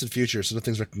in the distant future, so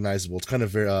nothing's recognizable. It's kind of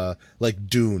very, like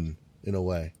Dune, in a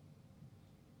way.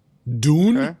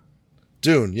 Dune? Okay.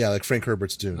 Dune, yeah, like Frank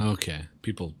Herbert's Dune. Okay.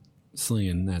 People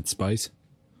slinging that spice.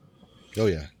 Oh,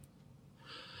 yeah.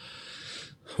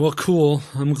 Well, cool.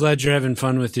 I'm glad you're having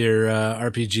fun with your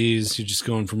RPGs. You're just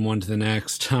going from one to the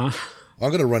next, huh? I'm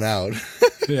going to run out.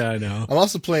 Yeah, I know. I'm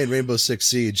also playing Rainbow Six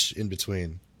Siege in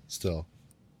between, still.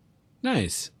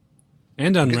 Nice.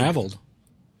 And Unraveled.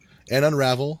 And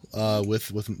Unravel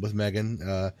with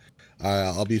Megan.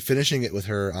 I'll be finishing it with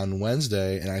her on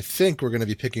Wednesday, and I think we're going to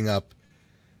be picking up,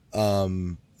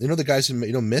 the guys who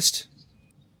Myst?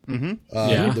 Mm-hmm.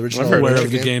 Yeah, the I'm original aware adventure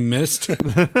of the game Myst.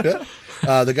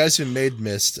 The guys who made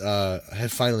Myst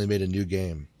have finally made a new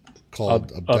game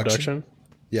called Abduction.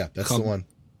 Yeah, that's Called the one.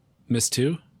 Myst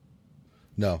 2?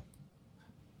 No,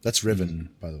 that's Riven,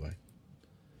 by the way.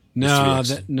 No,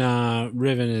 Mystery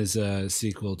Riven is a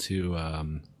sequel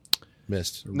to...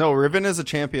 Myst. No, Riven is a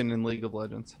champion in League of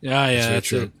Legends. Yeah, very that's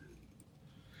true. it.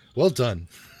 Well done.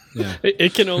 Yeah.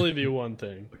 It can only be one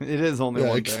thing. It is only Yeah,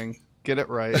 one it- thing. Get it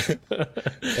right.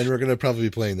 And we're gonna probably be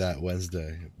playing that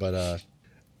Wednesday. But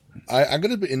I'm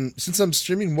gonna be since I'm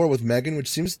streaming more with Megan, which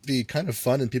seems to be kind of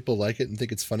fun, and people like it and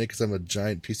think it's funny because I'm a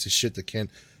giant piece of shit that can't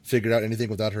figure out anything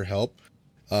without her help.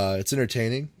 It's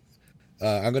entertaining.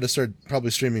 I'm gonna start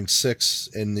probably streaming 6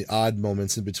 in the odd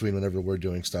moments in between whenever we're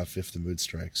doing stuff if the mood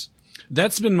strikes.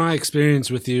 That's been my experience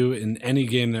with you in any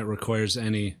game that requires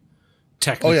any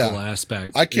technical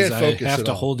aspect. I can't is focus I have at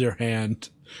to all. hold your hand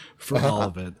for all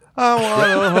of it.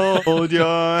 I want to hold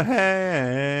your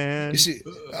hand. You see,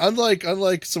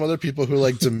 unlike some other people who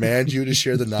like demand you to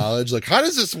share the knowledge, like how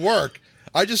does this work?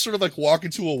 I just sort of like walk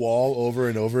into a wall over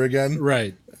and over again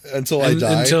Right. until I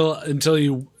die.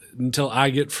 Until I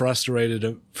get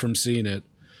frustrated from seeing it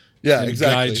Yeah, and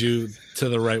exactly. guide you to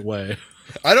the right way.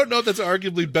 I don't know if that's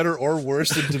arguably better or worse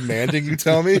than demanding you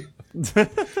tell me.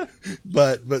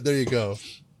 but there you go.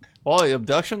 Well, the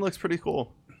Abduction looks pretty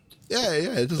cool. Yeah,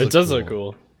 it does. It does look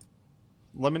cool.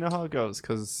 Let me know how it goes,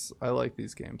 because I like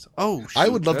these games. Oh, shoot, I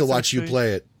would love to that's watch you actually-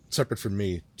 play it, separate from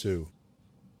me too.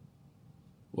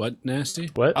 What, Nasty?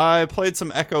 What? I played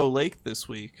some Echo Lake this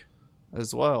week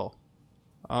as well.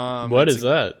 What is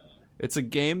that? It's a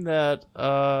game that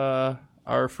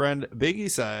our friend Biggie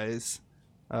Size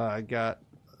got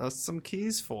us some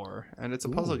keys for, and it's a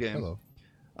puzzle Ooh, game.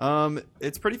 hello.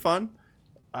 It's pretty fun.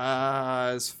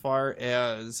 As far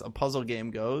as a puzzle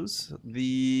game goes,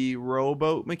 the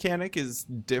rowboat mechanic is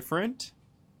different.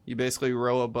 You basically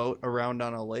row a boat around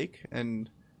on a lake, and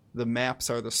the maps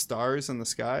are the stars in the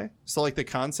sky. So, like, the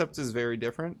concept is very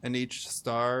different, and each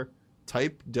star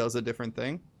type does a different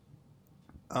thing.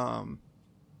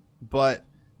 But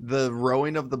the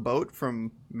rowing of the boat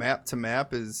from map to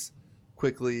map is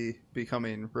quickly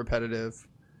becoming repetitive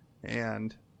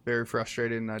and very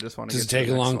frustrating, and I just want to Does get it to take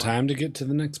the a next long one. time to get to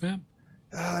the next map?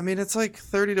 I mean, it's like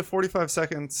 30 to 45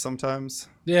 seconds sometimes.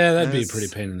 Yeah, that'd be a It's-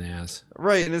 pretty pain in the ass.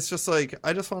 Right, and it's just like,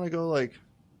 I just want to go like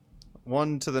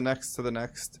one to the next to the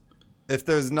next. If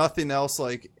there's nothing else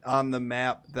like on the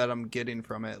map that I'm getting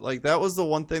from it. Like, that was the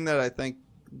one thing that I think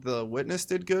The Witness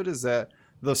did good, is that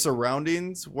the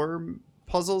surroundings were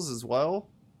puzzles as well,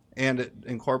 and it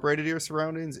incorporated your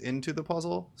surroundings into the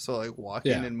puzzle. So like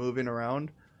walking Yeah. and moving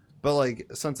around. But like,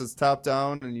 since it's top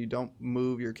down and you don't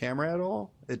move your camera at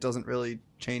all, it doesn't really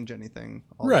change anything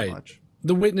all Right. that much.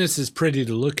 The Witness is pretty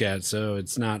to look at, so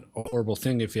it's not a horrible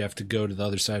thing if you have to go to the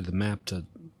other side of the map to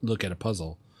look at a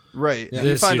puzzle. Right. and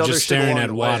This, you're other just shit staring along at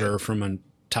the way. water from a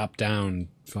top-down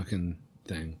fucking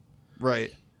thing.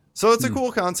 Right. So it's a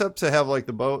cool concept to have like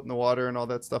the boat and the water and all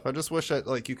that stuff. I just wish that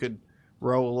like you could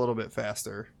row a little bit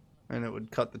faster and it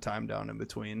would cut the time down in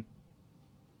between.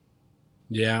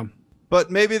 Yeah. But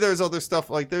maybe there's other stuff,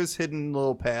 like there's hidden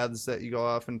little paths that you go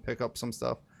off and pick up some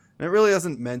stuff. And it really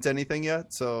hasn't meant anything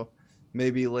yet, so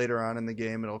maybe later on in the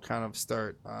game it'll kind of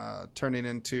start turning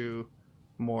into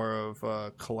more of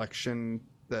a collection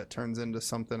that turns into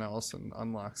something else and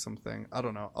unlocks something. I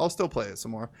don't know. I'll still play it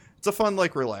some more. It's a fun,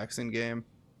 like, relaxing game.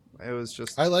 It was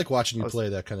just... I like watching you play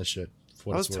that kind of shit. I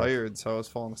was tired, so I was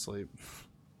falling asleep.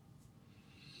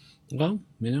 Well,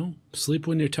 sleep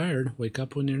when you're tired, wake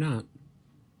up when you're not.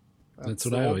 That's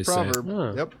what the I old always proverb. say.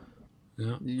 Huh. Yep.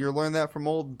 Yeah. You learned that from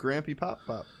old Grampy Pop,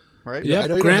 right? Yep, I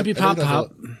know you Grampy don't Pop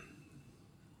have-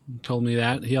 told me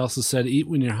that. He also said, eat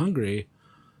when you're hungry,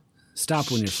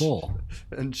 stop when you're full.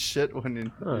 And shit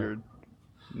when you're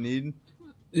need.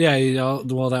 Yeah,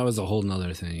 well, that was a whole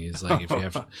nother thing. He's like,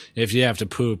 if you have to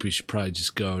poop, you should probably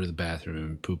just go to the bathroom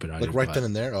and poop it on Like your right butt. then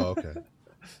and there? Oh, okay.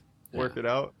 Work it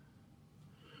out.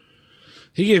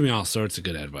 He gave me all sorts of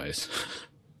good advice.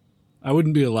 I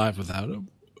wouldn't be alive without him.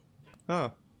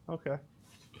 Oh, okay.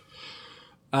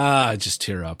 I just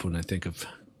tear up when I think of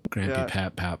Grampy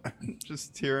Pap.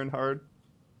 Just tearing hard.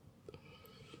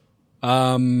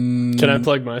 Can I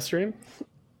plug my stream?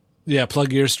 Yeah,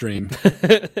 plug your stream.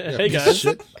 Hey guys,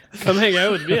 come hang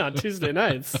out with me on Tuesday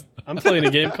nights. I'm playing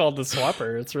a game called The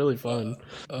Swapper. It's really fun.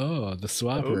 Oh, the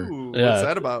Swapper. Ooh, Yeah. what's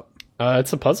that about?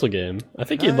 It's a puzzle game. I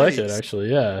think you'd like it, Nice.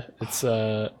 actually. Yeah,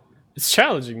 it's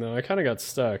challenging though. I kind of got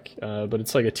stuck, but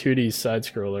it's like a 2D side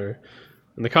scroller.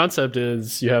 And the concept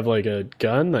is you have like a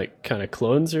gun that kind of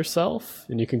clones yourself,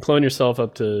 and you can clone yourself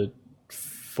up to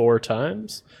 4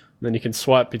 times. And then you can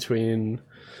swap between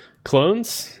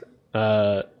clones.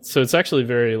 So it's actually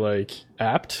very like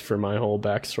apt for my whole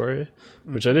backstory,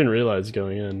 which I didn't realize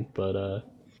going in, but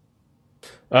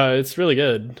it's really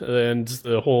good, and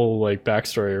the whole like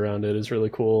backstory around it is really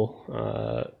cool.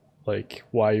 Like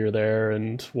why you're there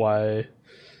and why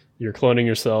you're cloning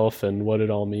yourself and what it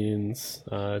all means.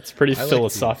 It's pretty I like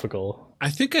philosophical. I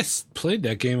think I played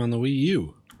that game on the Wii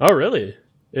U. Oh, really?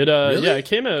 It Really? yeah, it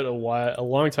came out a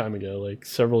long time ago, like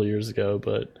several years ago,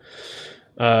 but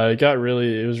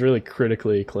it was really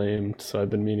critically acclaimed, so I've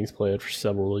been meaning to play it for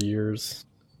several years.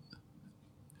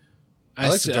 I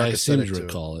like the dark I seem to aesthetic, too.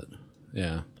 recall it.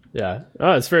 Yeah. Yeah.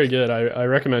 Oh, it's very good. I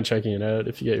recommend checking it out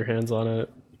if you get your hands on it.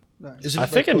 Is I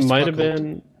think it might have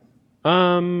been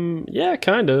yeah,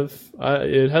 kind of.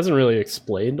 It hasn't really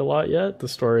explained a lot yet. The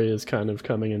story is kind of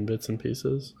coming in bits and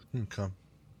pieces. Okay.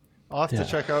 I'll have Yeah. to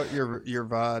check out your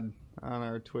VOD on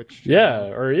our Twitch. Yeah,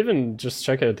 or even just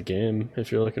check out the game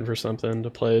if you're looking for something to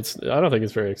play. I don't think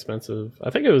it's very expensive. I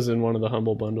think it was in one of the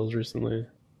Humble bundles recently.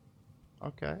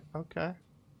 Okay.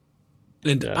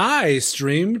 And Yeah. I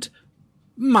streamed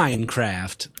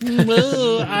Minecraft.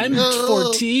 Whoa, I'm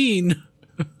 14.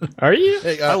 Are you?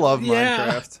 Hey, I love yeah.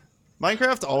 Minecraft.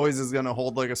 Minecraft always is going to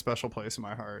hold like a special place in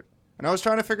my heart. And I was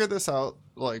trying to figure this out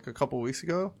like a couple weeks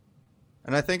ago.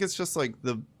 And I think it's just like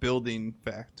the building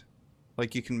fact.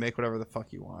 Like you can make whatever the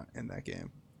fuck you want in that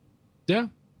game. Yeah.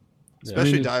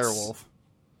 Especially it's- Direwolf.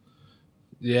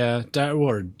 Yeah,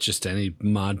 or just any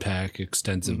mod pack,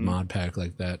 extensive mod pack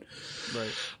like that. Right.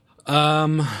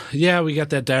 Yeah, we got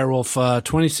that Direwolf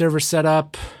 20 server set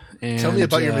up. And, Tell me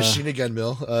about your machine again,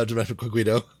 Mill. Domenico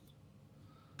Guido.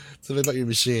 Tell me about your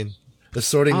machine. The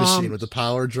sorting machine with the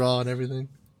power draw and everything.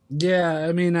 Yeah,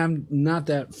 I mean, I'm not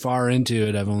that far into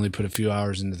it. I've only put a few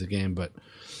hours into the game, but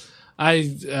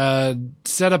I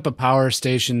set up a power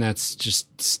station that's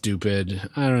just stupid.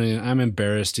 I'm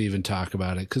embarrassed to even talk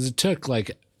about it because it took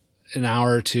like an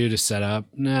hour or two to set up.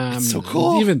 Nah, I'm so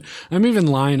cool. I'm even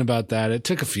lying about that. It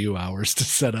took a few hours to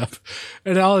set up,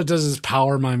 and all it does is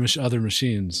power my other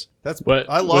machines. That's What-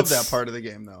 I love what's- that part of the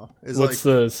game though. Is What's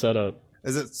like the setup?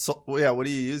 is it yeah, what are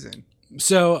you using?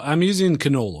 So I'm using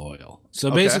canola oil. So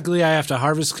Okay. basically, I have to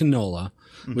harvest canola,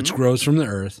 which grows from the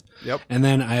earth. Yep. And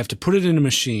then I have to put it in a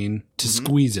machine to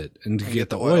squeeze it and to get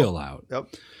the oil out. Yep.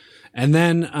 And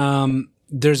then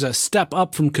there's a step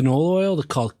up from canola oil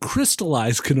called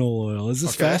crystallized canola oil. Is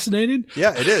this Okay. fascinating?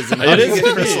 Yeah, it is. And how It do you is get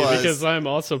to me crystallized? because I'm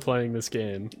also playing this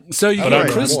game. So you But get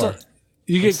I'm crystal. more.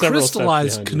 You get several steps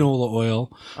crystallized behind you. canola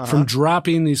oil from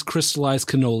dropping these crystallized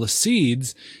canola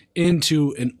seeds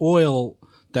into an oil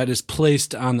that is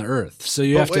placed on the earth. So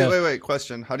you But have to wait.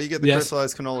 Question. How do you get the Yes.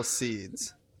 crystallized canola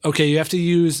seeds? Okay, you have to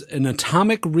use an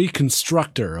atomic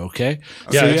reconstructor, okay?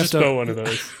 Yeah, so I you just have to, bought one of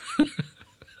those.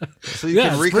 So you Yeah,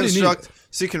 can it's pretty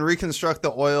neat. reconstruct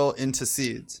the oil into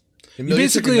seeds. you Mill,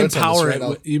 basically took notes on this, empower right? it.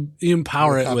 I'll- You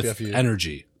empower I'll it copy with off you.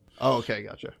 energy. Oh, okay,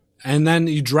 gotcha. And then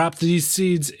you drop these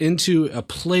seeds into a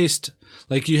placed,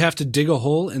 like you have to dig a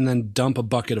hole and then dump a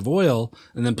bucket of oil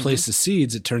and then place the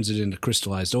seeds. It turns it into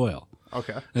crystallized oil.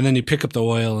 Okay. And then you pick up the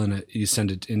oil and you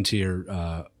send it into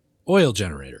your oil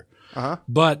generator. Uh-huh.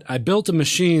 But I built a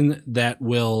machine that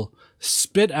will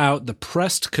spit out the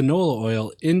pressed canola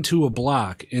oil into a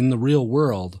block in the real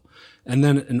world, and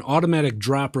then an automatic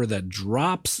dropper that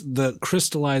drops the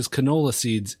crystallized canola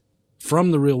seeds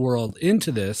from the real world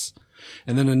into this,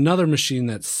 and then another machine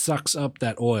that sucks up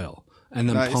that oil and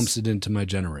then Nice. pumps it into my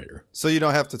generator. So you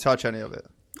don't have to touch any of it.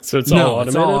 So it's No, all automated.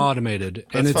 it's all automated,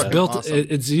 and it's fucking built. awesome.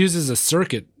 It uses a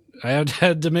circuit. I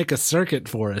had to make a circuit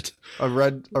for it, A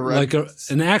red like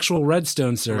an actual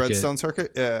redstone circuit. redstone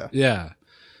circuit. Yeah. Yeah,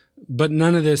 but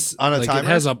none of this On a like, timer? it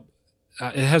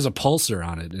has a pulsar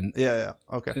on it, and Yeah.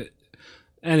 Okay.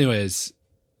 anyways,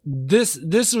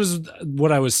 this was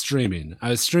what I was streaming. I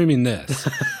was streaming this,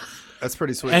 That's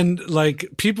pretty sweet. and like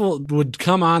people would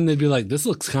come on, they'd be like, "This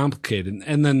looks complicated,"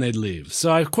 and then they'd leave.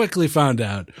 So I quickly found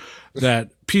out that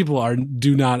people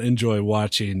do not enjoy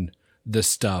watching this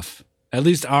stuff. At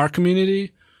least our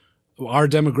community, our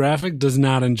demographic, does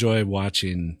not enjoy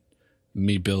watching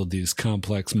me build these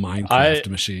complex Minecraft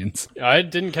machines. I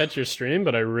didn't catch your stream,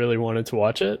 but I really wanted to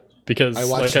watch it because I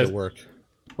watched it at work.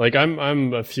 Like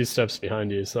I'm a few steps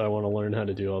behind you, so I want to learn how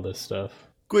to do all this stuff.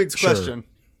 Quick question.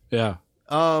 Yeah.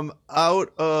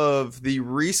 Out of the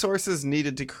resources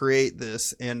needed to create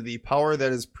this and the power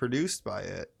that is produced by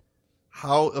it,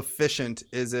 how efficient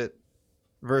is it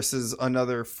versus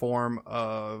another form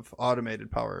of automated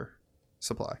power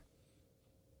supply?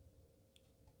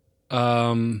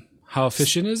 How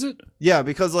efficient is it? Yeah,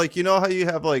 because like you know how you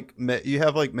have like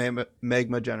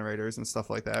magma generators and stuff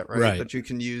like that, right? Right. That you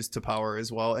can use to power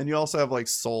as well, and you also have like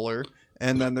solar,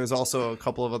 and then there's also a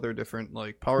couple of other different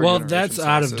like power. Well, generation that's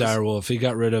out of sources. Direwolf. He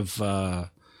got rid of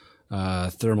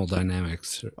thermal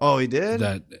dynamics. Oh, he did.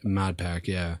 That mod pack,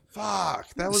 yeah.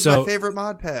 Fuck, that was So- my favorite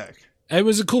mod pack. It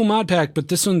was a cool mod pack, but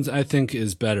this one I think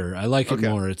is better. I like it Okay.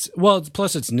 more.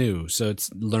 Plus it's new, so it's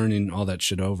learning all that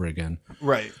shit over again.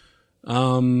 Right.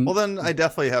 Well, then I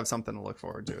definitely have something to look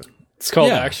forward to. It's called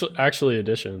Yeah. actually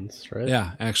additions, right?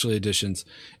 Yeah, actually additions.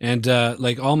 And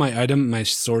like all my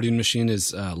sorting machine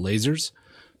is lasers.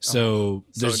 So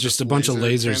there's it's just just a bunch of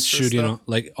laser lasers transfer shooting, stuff?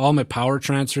 like all my power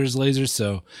transfer is lasers.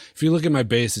 So if you look at my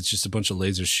base, it's just a bunch of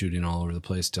lasers shooting all over the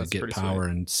place to get pretty power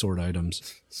and sort items.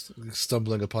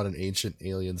 Stumbling upon an ancient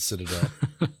alien citadel.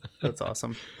 That's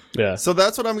awesome. Yeah. So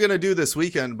that's what I'm gonna do this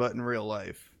weekend, but in real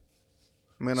life,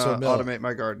 I'm gonna So, Mel- automate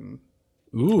my garden.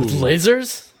 Ooh.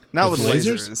 Lasers? Not with With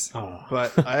lasers, lasers? Oh.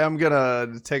 but I am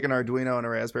gonna take an Arduino and a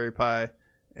Raspberry Pi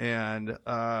and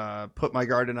put my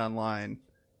garden online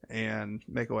and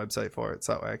make a website for it,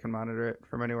 so that way I can monitor it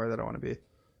from anywhere that I want to be.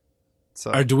 So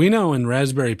Arduino and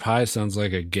Raspberry Pi sounds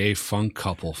like a gay funk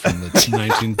couple from the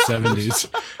 1970s.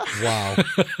 Wow.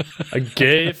 A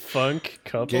gay funk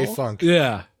couple? Gay funk.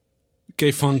 Yeah.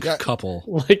 Gay funk Yeah. couple.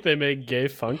 Like they make gay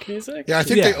funk music? Yeah, I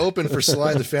think Yeah. they opened for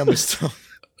Sly and the Family Stone.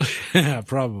 Yeah,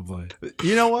 probably.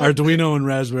 you know what? Arduino and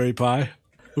Raspberry Pi.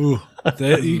 Ooh.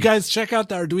 You guys check out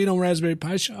the Arduino Raspberry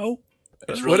Pi show.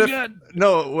 It's What really if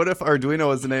good. what if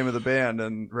Arduino is the name of the band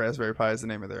and Raspberry Pi is the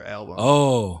name of their album?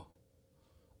 Oh.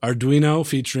 Arduino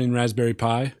featuring Raspberry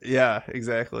Pi, Yeah,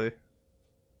 exactly.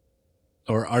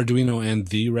 or Arduino and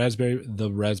the Raspberry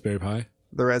Pi.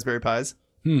 The Raspberry Pis.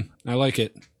 I like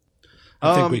it.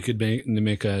 I think we could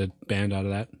make a band out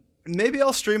of that. Maybe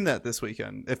I'll stream that this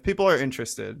weekend if people are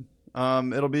interested.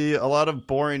 It'll be a lot of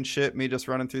boring shit, me just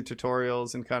running through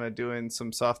tutorials and kind of doing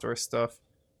some software stuff.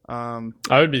 I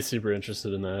would be super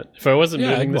interested in that. If I wasn't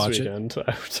Yeah, moving I'd this watch it. weekend,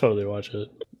 I would totally watch it.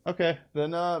 Okay,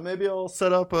 then maybe I'll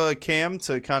set up a cam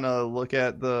to kind of look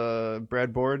at the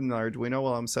breadboard and the Arduino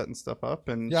while I'm setting stuff up,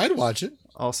 and Yeah, I'd watch it.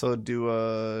 also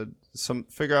do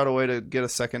figure out a way to get a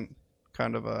second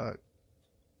kind of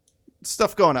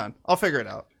stuff going on. I'll figure it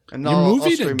out, and You're I'll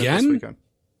moving stream it again? this weekend.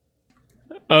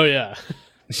 Oh, yeah.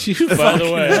 You By the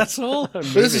fucking way, asshole. I'm But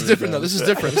this is moving different, though. again. This is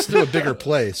different. This is to a bigger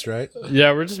place, right?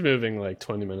 Yeah, we're just moving like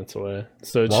 20 minutes away.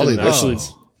 So it Wally, shouldn't actually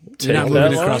Oh. take You're not that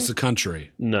moving long. across the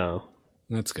country. No.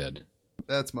 That's good.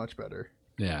 That's much better.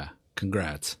 Yeah.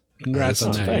 Congrats. Congrats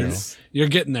on That's that. thanks. You're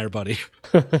getting there, buddy.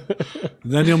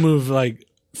 Then you'll move like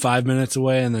 5 minutes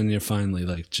away, and then you're finally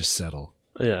like just settle.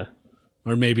 Yeah.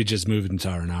 Or maybe just move into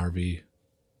an RV.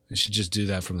 You should just do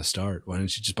that from the start. Why don't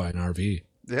you just buy an RV?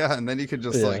 Yeah, and then you could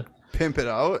just Yeah. like pimp it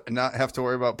out and not have to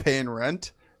worry about paying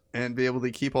rent and be able to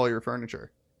keep all your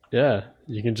furniture. Yeah.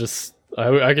 You can just,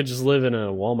 I could just live in a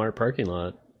Walmart parking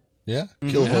lot. Yeah.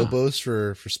 Kill Yeah. hobos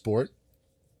for sport.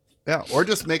 Yeah, or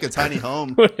just make a tiny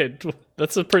home. Wait,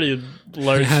 that's a pretty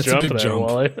large That's a jump big there, jump.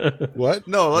 Wally. What?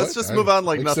 No, let's What? just I- move on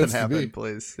like makes nothing sense to me. happened,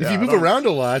 please. If Yeah, you I move don't- around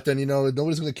a lot, then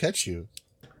nobody's going to catch you.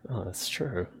 Oh, that's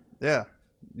true. Yeah.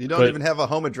 You don't But- even have a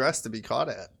home address to be caught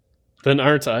at. Then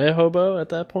aren't I a hobo at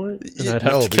that point? And Yeah, I'd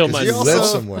have No, to kill because You you myself. live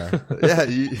also- somewhere. Yeah,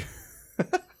 you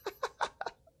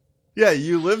Yeah,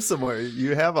 you live somewhere.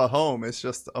 You have a home. It's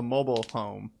just a mobile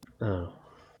home. Oh.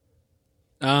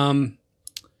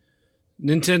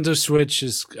 Nintendo Switch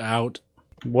is out.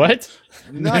 What?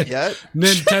 Not yet.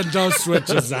 Nintendo Switch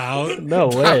is out. No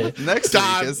way. Next week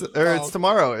it's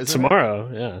tomorrow, isn't Tomorrow,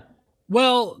 yeah.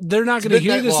 Well, they're not going to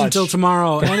hear midnight this launch. until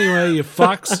tomorrow anyway, you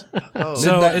fucks. it? Oh,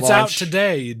 So Midnight it's out launch.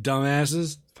 today, you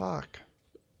dumbasses. fuck.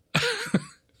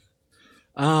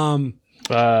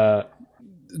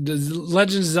 The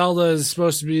Legend of Zelda is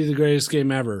supposed to be the greatest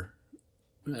game ever.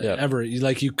 Yeah. Ever.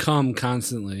 You come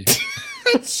constantly.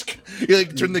 You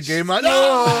like turn the game on.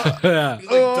 Oh! Yeah. You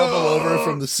like double over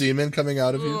from the semen coming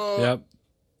out of you. Yep.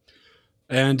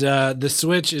 And the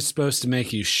Switch is supposed to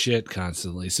make you shit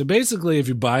constantly. So basically, if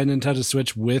you buy a Nintendo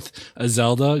Switch with a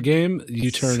Zelda game,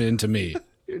 you turn into me.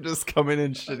 You're just coming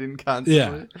and shitting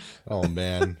constantly. Yeah. Oh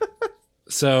man.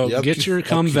 So Yep. get your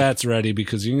cum vats ready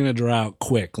because you're going to draw out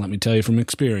quick. Let me tell you from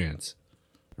experience.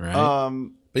 All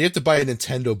right? But you have to buy a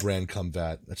Nintendo brand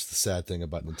combat. That's the sad thing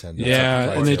about Nintendo.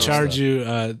 Yeah, and they It's charge stuff. you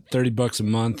 $30 a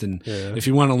month, and if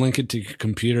you want to link it to your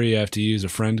computer, you have to use a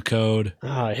friend code. Oh,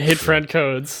 I hate friend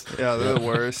codes. Yeah, they're the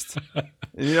worst.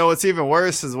 And you know what's even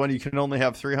worse is when you can only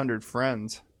have 300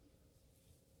 friends.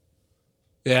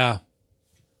 Yeah,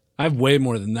 I have way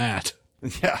more than that.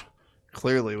 Yeah,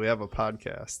 clearly we have a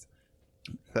podcast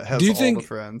that has Do you all think- the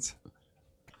friends.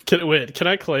 Can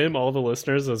I claim all the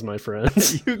listeners as my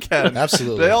friends? You can.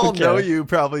 Absolutely. They all Okay. know you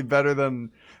probably better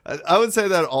than... I would say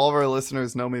that all of our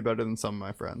listeners know me better than some of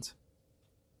my friends.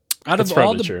 Out That's of all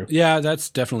probably the, true. yeah, that's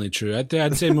definitely true. I'd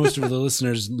say most of the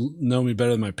listeners know me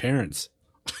better than my parents.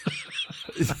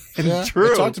 Yeah,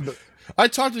 True. I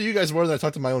talk to you guys more than I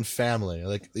talk to my own family,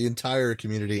 like the entire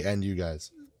community and you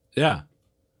guys. Yeah,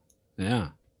 yeah.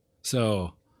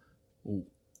 So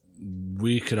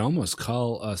we could almost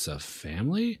call us a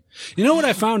family. You know what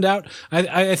I found out?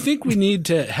 I think we need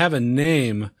to have a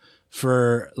name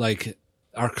for like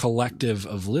our collective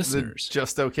of The listeners.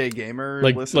 Just Okay Gamer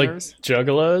like listeners.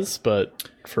 juggalos, but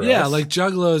for Yeah, us. like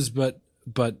juggalos, but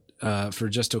for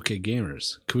just okay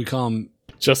gamers. Can we call them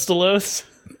Justalos?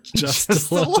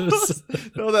 justalos?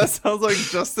 No, that sounds like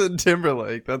Justin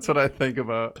Timberlake. That's what I think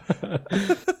about.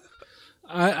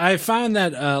 I found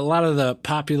that a lot of the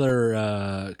popular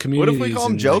What communities. if we call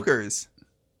them and, like, Jokers?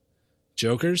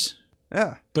 jokers?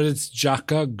 Yeah. But it's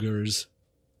jockguggers.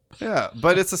 Yeah,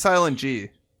 but it's a silent G.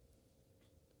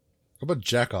 How about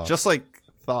jack off? Just like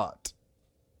thought.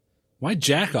 Why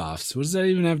jack-offs? What does that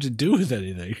even have to do with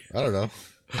anything? I don't know.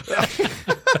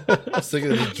 I was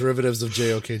thinking of the derivatives of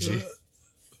JOKG.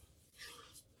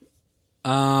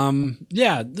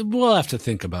 Yeah, we'll have to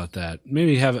think about that.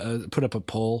 Maybe put up a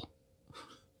poll.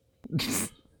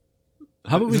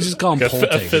 How about we just call them A, poll a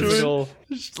takers? physical.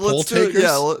 Let's do takers?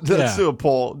 let's Yeah. do a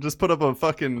poll. Just put up a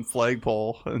fucking flag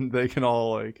poll, and they can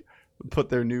all like put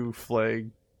their new flag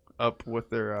up with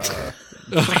their.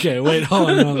 Okay, wait, hold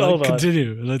on. Hold on.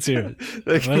 Continue. Let's hear it.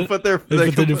 They can What? put their They they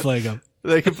put the can new put, flag up.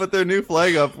 they can put their new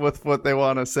flag up with what they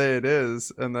want to say it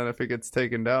is, and then if it gets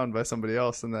taken down by somebody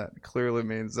else, then that clearly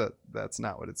means that that's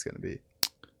not what it's going to be.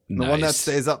 The one that Nice.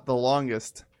 stays up the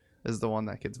longest is the one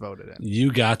that gets voted in.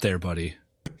 You got there, buddy.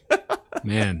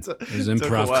 Man, those a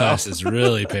improv while. classes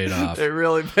really paid off. It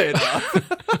really paid off.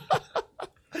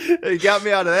 It got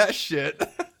me out of that shit.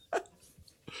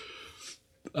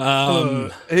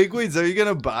 Hey, Queens, are you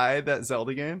gonna buy that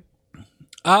Zelda game?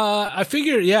 I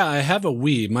figure, yeah, I have a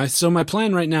Wii. My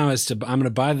plan right now is I'm going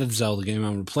to buy the Zelda game.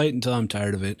 I'm going to play it until I'm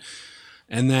tired of it,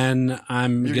 and then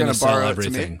I'm You're going gonna to sell borrow it to me?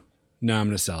 everything. No, I'm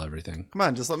going to sell everything. Come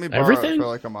on, just let me borrow Everything? it for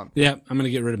like a month, Yeah, I'm going to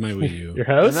get rid of my Wii U. Your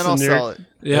house? and then I'll your- sell it.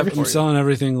 Yep, for I'm you. selling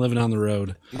everything, living on the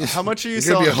road. How much are you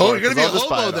You're gonna selling? be a, for? you're gonna be a 'Cause I'll just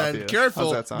buy hobo it off then. you. Careful.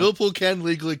 How's that sound? Millpool can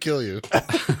legally kill you.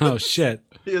 Oh shit!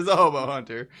 He is a hobo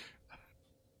hunter.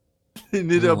 You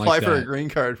need I to don't apply like for a that. green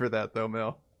card for that, though,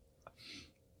 Mill.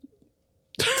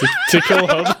 to kill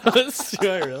hobos?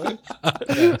 Yeah, really?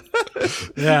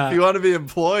 If you Yeah, want to be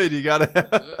employed, you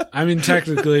gotta. I mean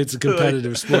technically it's a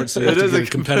competitive sport, so you have It to is get a a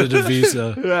competitive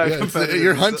visa. Yeah, Yeah, competitive.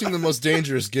 you're hunting the most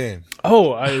dangerous game.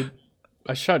 Oh, I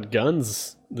shot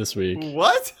guns this week.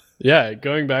 What? Yeah,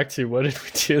 going back to what did we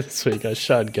do this week? I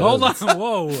shot guns. Hold on,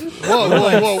 whoa, Whoa,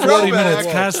 whoa, 40 whoa, minutes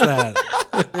whoa. past that.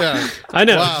 Yeah. I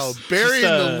know. Wow, burying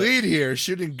just, the lead here,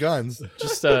 shooting guns.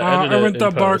 Just I edit went it to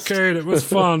in post. Barcade. It was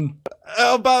fun.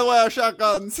 Oh, by the way, I shot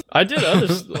guns. I did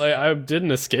others. Like I did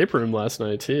an escape room last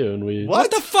night too, and we. What?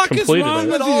 What the fuck is Completed wrong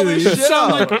it. with All you? this You shit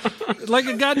sound out. like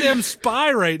a goddamn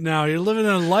spy right now. You're living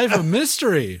a life of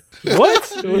mystery. What?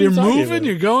 What are you You're talking moving. about?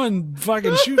 You're going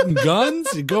fucking shooting guns.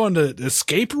 You're going to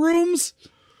escape rooms.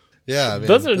 Yeah, I mean,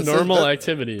 Those are that's- normal that-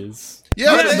 activities.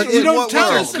 Yeah, Yeah, but in you don't what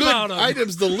tell way? us Good about 'em.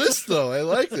 items. The list, though, I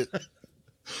liked it.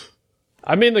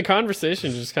 I mean, the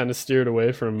conversation just kind of steered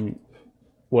away from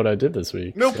what I did this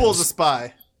week. Millpool's a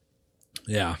spy.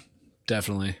 Yeah,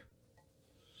 definitely.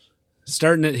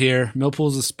 Starting it here.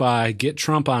 Millpool's a spy. Get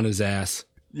Trump on his ass.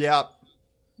 Yeah.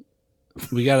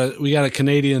 We got a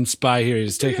Canadian spy here.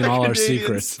 He's taking all our Canadian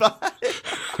secrets. spy.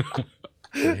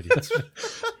 Idiots.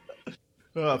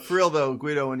 For real though,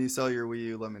 Guido, when you sell your Wii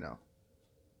U, let me know.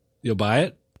 You'll buy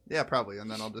it? Yeah, probably, and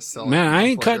then I'll just sell it. Man, I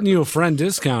ain't Unplug cutting it. you a friend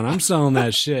discount. I'm selling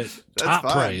that shit top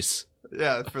fine. price.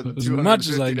 Yeah, for the As much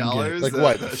as I can get. $250. Like that-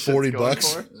 what, that shit's 40 going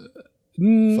bucks? for. Fucking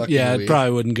Yeah, Wii. it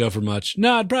probably wouldn't go for much.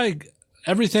 No, I'd probably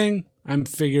everything. I'm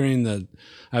figuring that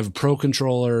I have a pro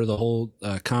controller, the whole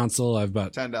console. I've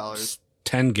about $10,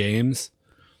 10 games.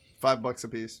 $5 a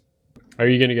piece. Are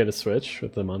you gonna get a Switch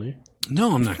with the money?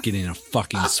 No, I'm not getting a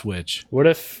fucking Switch. What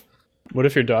if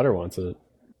your daughter wants it?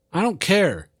 I don't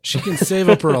care. She can save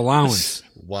up her allowance.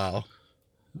 Wow.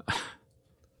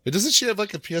 But doesn't she have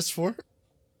like a PS4?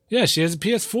 Yeah, she has a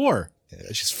PS4. Yeah,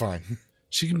 she's fine.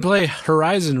 She can play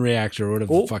Horizon Reactor or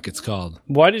whatever Oh. the fuck it's called.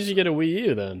 Why did you get a Wii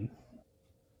U then?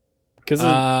 Because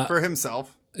For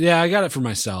himself. Yeah, I got it for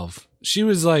myself. She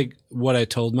was like what I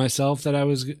told myself that I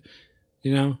was,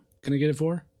 gonna get it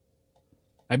for.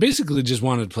 I basically just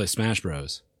wanted to play Smash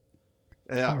Bros.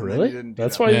 Yeah, oh, and then really? you didn't do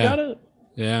That's that. why you Yeah. got it.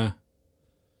 Yeah.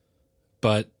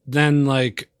 But then,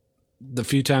 like, the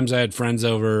few times I had friends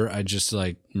over, I just,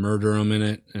 like, murder them in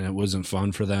it, and it wasn't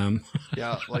fun for them.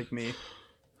 Yeah, like me.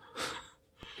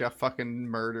 Got fucking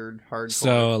murdered hardcore.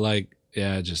 So, like,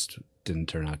 yeah, it just didn't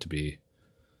turn out to be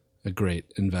a great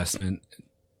investment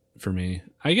for me.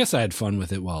 I guess I had fun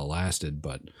with it while it lasted,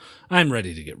 but I'm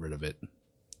ready to get rid of it.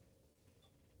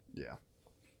 Yeah.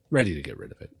 Ready to get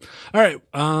rid of it. All right.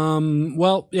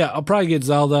 Well, yeah, I'll probably get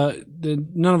Zelda.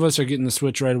 None of us are getting the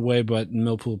Switch right away, but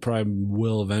Millpool probably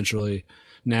will eventually.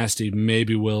 Nasty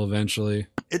maybe will eventually.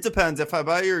 It depends. If I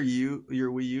buy your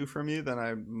Wii U from you, then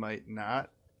I might not.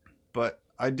 But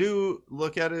I do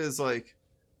look at it as like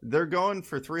they're going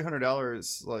for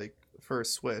 $300 like for a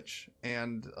Switch,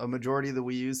 and a majority of the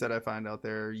Wii U's that I find out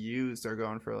there used are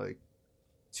going for like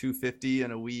 $250,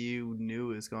 and a Wii U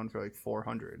new is going for like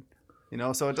 $400. You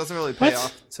know, so it doesn't really pay What?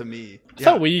 off to me. I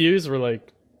thought Wii U's were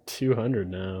like 200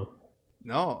 now.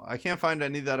 No, I can't find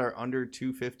any that are under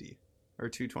 250 or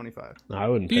 225. No, I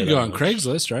wouldn't. You pay can go that on much.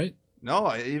 Craigslist, right?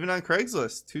 No, even on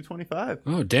Craigslist, 225.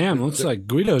 Oh, damn. Looks like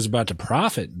Guido's about to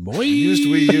profit. Boy. Used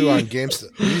Wii U on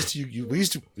GameStop.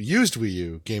 Used Wii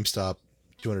U GameStop,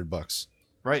 $200.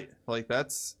 Right, like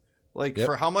that's like Yep.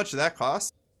 for how much that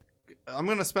costs. I'm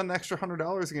gonna spend the extra $100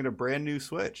 and get a brand new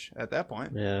Switch at that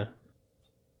point. Yeah,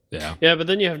 Yeah. yeah, but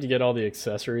then you have to get all the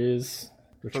accessories,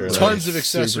 which are Tons of super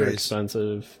accessories.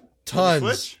 expensive. For the Tons.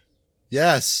 Switch?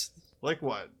 Yes. Like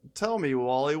what? Tell me,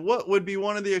 Wally. What would be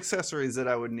one of the accessories that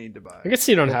I would need to buy? I guess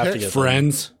you don't Well, have to get them.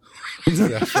 Friends.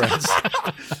 Yeah, friends. Hey,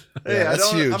 Yeah, I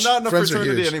that's don't. huge. I'm not in a Friends are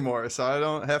fraternity huge. anymore, so I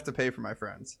don't have to pay for my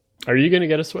friends. Are you gonna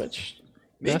get a Switch,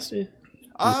 Me? Nasty?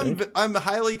 I'm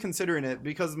highly considering it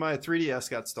because my 3DS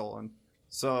got stolen.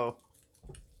 So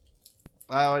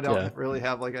I don't Yeah. really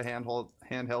have like a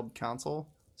handheld console.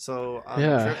 So on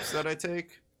Yeah. trips that I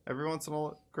take every once in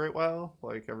a great while,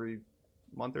 like every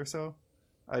month or so,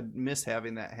 I miss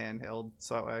having that handheld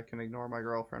so I can ignore my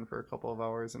girlfriend for a couple of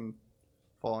hours and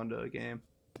fall into a game.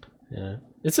 Yeah,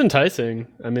 it's enticing.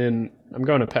 I mean, I'm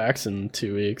going to PAX in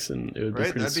 2 weeks, and it would be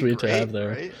Right? pretty That'd sweet be great, to have there.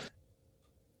 right?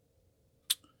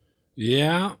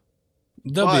 Yeah.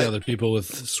 There'll But- be other people with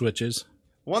Switches.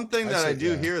 One thing I that I say, do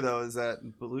yeah. hear though is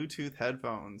that Bluetooth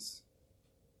headphones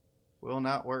will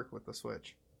not work with the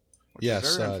Switch. Which Yes,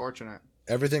 is very unfortunate.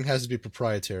 Everything has to be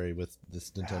proprietary with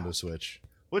this Nintendo Switch.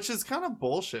 Which is kind of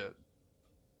bullshit.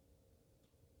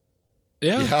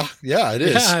 Yeah. Yeah, it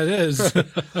is. Yeah, it is.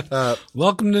 Uh,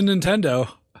 Welcome to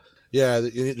Nintendo. yeah,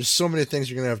 there's so many things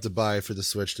you're gonna have to buy for the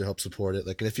Switch to help support it.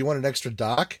 Like, and if you want an extra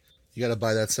dock, you got to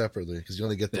buy that separately because you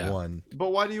only get the Yeah. one.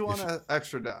 But why do you want an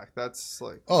extra dock? That's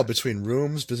like Oh, between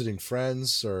rooms, visiting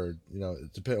friends, or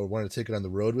or want to take it on the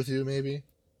road with you, maybe.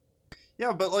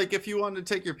 yeah, but like if you wanted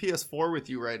to take your PS4 with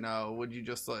you right now, would you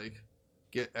just like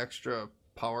get extra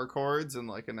power cords and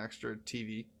like an extra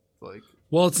TV? Like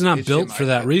Well, it's not built HDMI for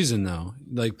that type. reason, though.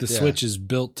 Like, the Yeah. Switch is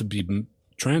built to be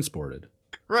transported.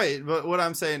 right, but what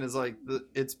I'm saying is like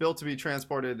it's built to be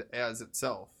transported as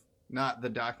itself, not the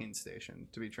docking station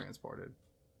to be transported.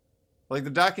 Like the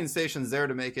docking station's there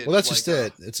to make it. Well, that's like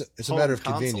just it. It's a home matter of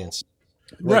console. convenience.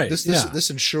 Right, This yeah. this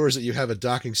ensures that you have a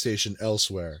docking station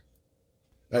elsewhere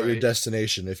at your Right.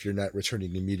 destination if you're not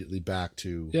returning immediately back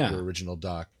to Yeah. your original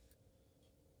dock.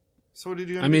 So did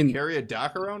you? I mean- carry a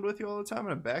dock around with you all the time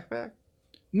in a backpack?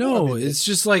 No, Well, I mean, it's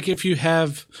just like if you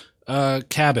have a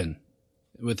cabin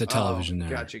with a television Oh,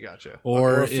 there. Gotcha.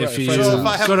 Or Or a if fri- you friend's So if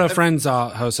I have- go to a if- friend's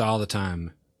house all the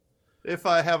time. if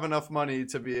I have enough money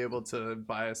to be able to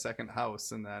buy a second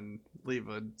house and then leave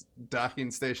a docking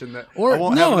station that Or- I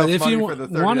won't no, have enough if money you for the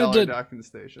wanted $30 to- docking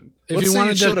station. If Let's you say you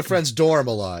wanted showed a to, friend's dorm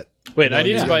a lot. Wait, I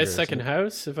need Yeah. to buy a Yeah. second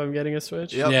house if I'm getting a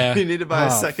Switch? Yep. Yeah. You need to buy a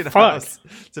Oh, second fuck. house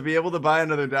to be able to buy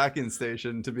another docking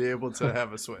station to be able to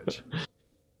have a Switch.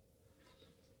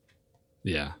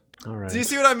 yeah. All right. Do you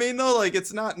see what I mean though? Like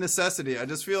it's not necessity. I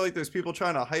just feel like there's people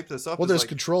trying to hype this up. Well, as there's like,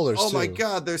 controllers oh too. my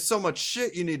god, there's so much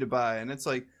shit you need to buy, and it's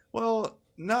like, well,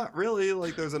 not really.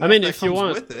 Like there's enough mean, that if you comes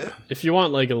want- with it. If you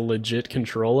want like a legit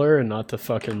controller and not the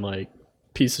fucking like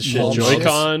piece of shit Wall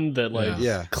Joy-Con that like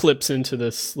Yeah. clips into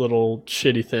this little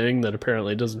shitty thing that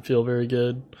apparently doesn't feel very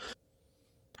good.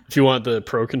 If you want the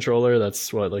Pro controller,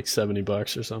 that's what, like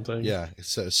 $70 or something. Yeah,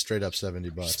 it's straight up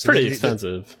 $70. It's pretty And then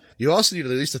expensive. You also need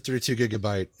at least a 32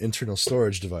 gigabyte internal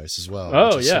storage device as well. Oh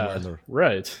which is somewhere yeah, in the-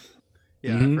 right.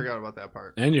 Yeah, Mhm. I forgot about that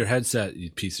part. And your headset,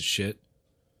 you piece of shit.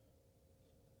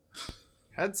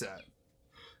 Headset.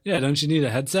 Yeah, don't you need a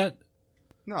headset?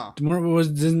 No.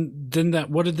 Didn't that?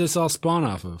 What did this all spawn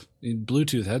off of?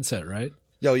 Bluetooth headset, right?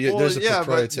 Yo, Well, there's a yeah, but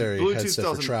proprietary Bluetooth headset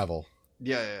for doesn't- travel.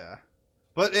 Yeah.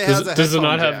 But it has a Does it headphone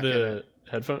not have jack in the it.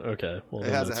 headphone? Okay, well It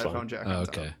then has a that's headphone fine. jack. Oh, on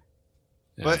top. okay.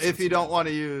 Yeah, But that's if you what's don't up. want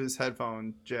to use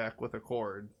headphone jack with a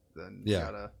cord, then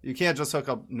Yeah. you can't just hook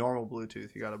up normal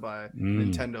Bluetooth. You gotta buy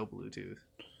Nintendo Bluetooth,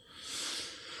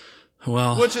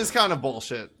 well, which is kind of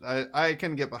bullshit. I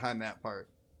can get behind that part,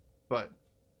 but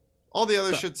all the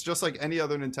other shit's just like any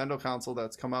other Nintendo console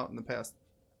that's come out in the past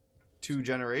 2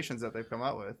 generations that they've come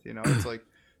out with. You know, it's like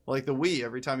the Wii.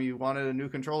 Every time you wanted a new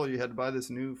controller, you had to buy this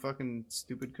new fucking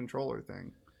stupid controller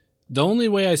thing. the only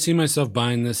way I see myself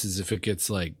buying this is if it gets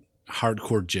like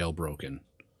hardcore jailbroken.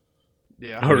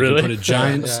 Yeah. Oh, You can really? put a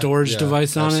giant Yeah, storage yeah,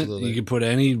 device on absolutely. it. You can put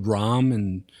any ROM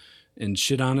and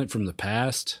shit on it from the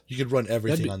past. You could run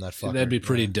everything That'd be, on that fucker. that'd be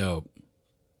pretty Yeah. dope.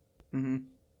 Mm-hmm.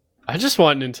 I just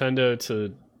want Nintendo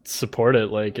to support it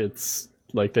like it's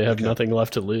like they have Okay. nothing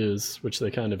left to lose, which they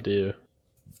kind of do.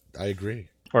 I agree.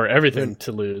 Or everything When-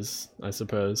 to lose, I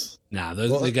suppose. Nah,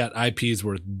 Well, they got IPs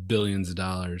worth billions of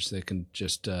dollars. They can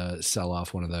just sell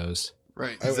off one of those.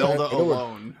 Right. I Zelda know we're-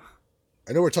 alone.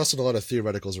 I know we're tossing a lot of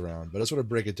theoreticals around, but I just want to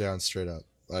break it down straight up.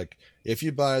 Like, if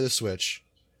you buy the Switch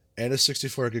and a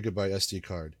 64 gigabyte SD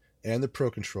card and the Pro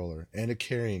controller and a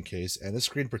carrying case and a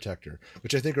screen protector,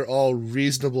 which I think are all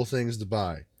reasonable things to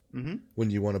buy Mm-hmm. when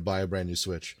you want to buy a brand new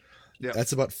Switch, Yeah.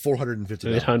 that's about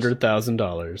 $450.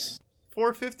 $800,000.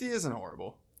 $450 isn't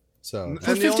horrible. So And the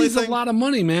 450 only is a thing- lot of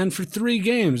money, man, for 3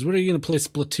 games. What are you going to play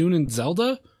Splatoon and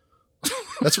Zelda?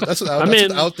 that's mean-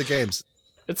 without the games.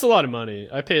 It's a lot of money.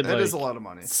 I paid That like is a lot of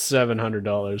money.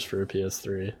 $700 for a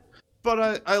PS3.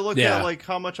 But I look Yeah. at like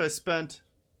how much I spent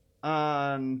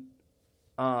on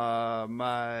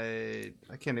my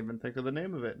I can't even think of the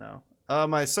name of it now.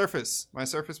 My Surface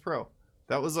Pro.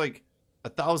 That was like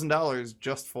 $1,000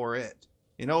 just for it.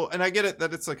 You know, and I get it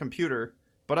that it's a computer,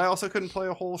 but I also couldn't play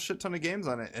a whole shit ton of games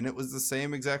on it, and it was the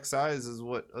same exact size as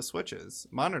what a Switch is,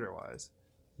 monitor wise.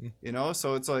 You know,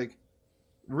 so it's like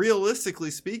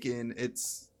realistically speaking,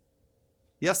 it's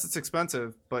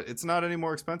expensive, but it's not any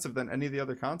more expensive than any of the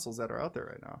other consoles that are out there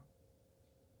right now.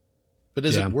 But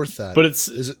is Yeah. it worth that? But it's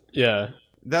is it? yeah.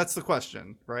 That's the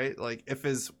question, right? Like if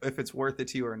it's worth it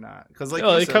to you or not. Because like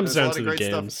Well, you it said, comes there's a down lot to of the great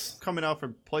games. stuff coming out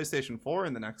for PlayStation 4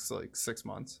 in the next like 6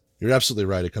 months. You're absolutely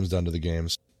right. It comes down to the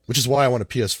games, which is why I want a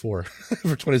PS4 for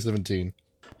 2017.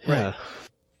 Yeah.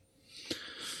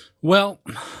 Well,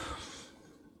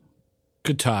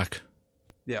 good talk.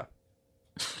 Yeah.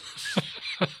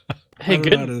 Hey, I don't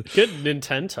good know how to- good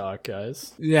Nintendo talk,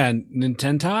 guys. Yeah,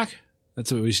 Nintendo talk.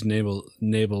 That's what we should enable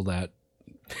that.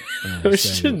 We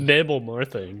saying. should enable more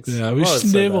things. Yeah, I've we always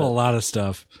should said enable that. a lot of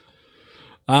stuff.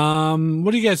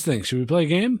 What do you guys think? Should we play a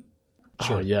game?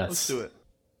 Oh yes. Let's do it.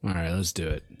 All right, let's do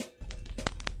it.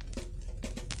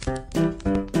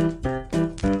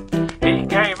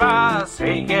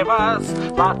 He gave us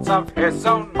lots of his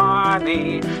own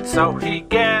money, so he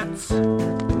gets a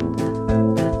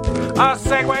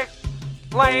Segway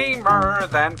lamer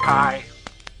than pie.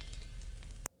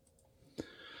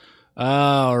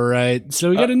 All right, so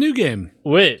we got a new game.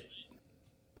 Wait.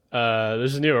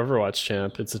 There's a new Overwatch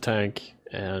champ. It's a tank,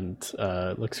 and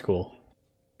it looks cool.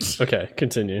 Okay,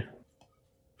 continue.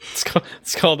 It's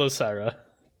called Osira,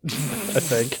 I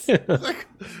think.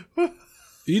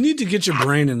 You need to get your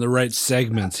brain in the right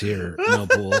segments here,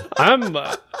 Millpool. I'm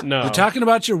no. We're talking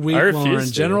about your week I while we're in refuse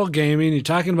to. general gaming. You're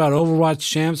talking about Overwatch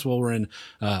champs while we're in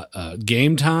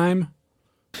game time.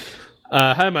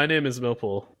 Hi, my name is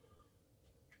Millpool.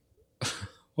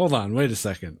 Hold on, wait a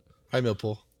second. Hi,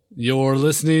 Millpool. You're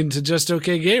listening to Just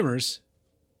Okay Gamers.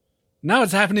 Now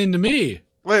it's happening to me.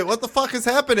 Wait, what the fuck is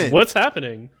happening? What's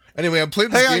happening? Anyway, I'm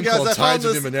playing this Hang on, game guys, called I found Tides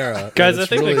of this- Numenera. Guys, and I it's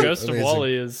think really the Ghost amazing. of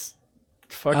Wally is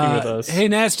fucking with us. Hey,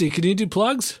 Nasty, can you do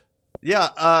plugs?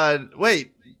 Yeah,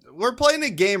 wait. We're playing a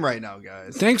game right now,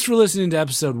 guys. Thanks for listening to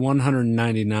episode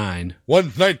 199.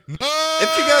 One night. If you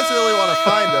guys really want to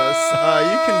find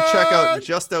us, you can check out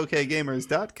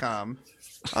justokgamers.com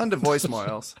on the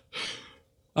voicemails.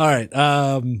 All right.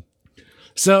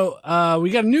 So we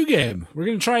got a new game. We're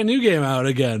going to try a new game out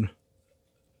again.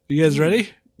 You guys ready?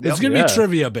 It's going to Yeah. be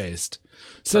trivia based.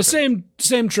 So same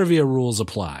trivia rules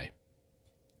apply.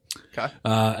 Okay.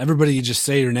 Everybody just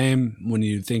say your name when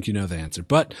you think you know the answer.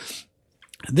 But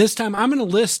this time I'm going to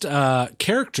list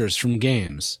characters from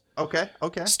games. Okay.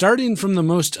 Starting from the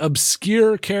most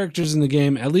obscure characters in the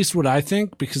game, at least what I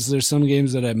think, because there's some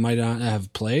games that I might not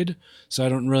have played, so I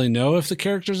don't really know if the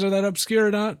characters are that obscure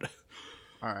or not.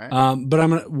 All right.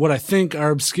 But what I think are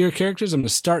obscure characters, I'm going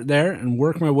to start there and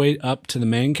work my way up to the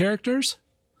main characters.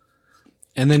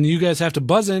 And then you guys have to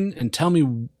buzz in and tell me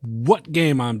what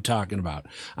game I'm talking about.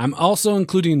 I'm also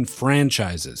including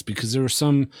franchises because there were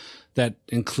some that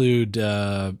include,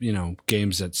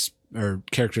 games or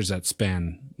characters that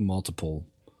span multiple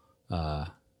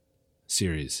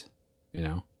series.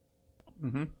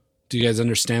 Mm-hmm. Do you guys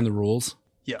understand the rules? I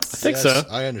Yes. think so.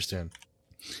 I understand.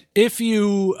 If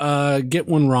you get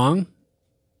one wrong,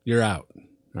 you're out.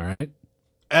 All right.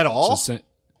 At all? So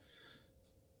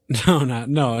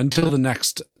no, until the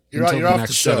next You're until off the the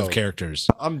next set show. of characters.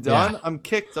 I'm done. Yeah. I'm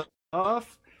kicked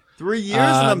off. 3 years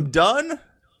and I'm done?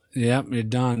 Yep, you're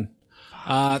done.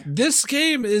 This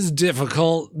game is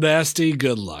difficult, Nasty.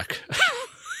 Good luck.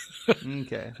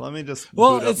 Okay. Let me just.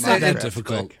 Well, boot up it's my not that scratch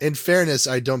difficult. quick. In fairness,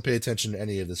 I don't pay attention to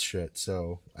any of this shit,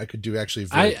 so I could do actually.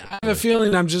 I have a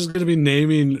feeling I'm just going to be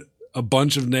naming a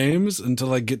bunch of names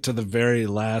until I get to the very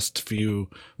last few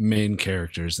main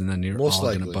characters, and then you're Most all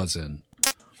going to likely. buzz in.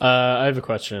 I have a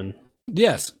question.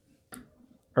 Yes.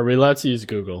 Are we allowed to use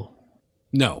Google?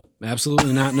 No,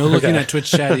 absolutely not. No looking at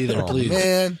Twitch chat either, Oh, please.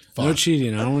 man. No Fuck.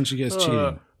 cheating. I don't want you guys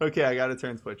cheating. Okay, I gotta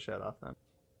turn Twitch chat off then.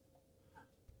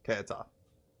 Okay, it's off.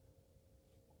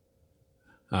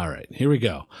 All right, here we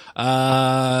go.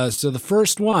 So the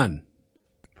first one.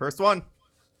 First one.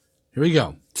 Here we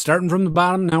go. Starting from the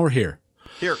bottom, now we're here.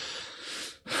 Here.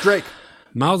 Drake.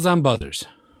 Mouths on buzzers.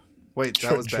 Wait,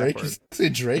 that was Drake? backwards. Say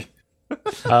Drake?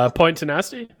 Point to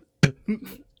Nasty?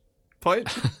 Point.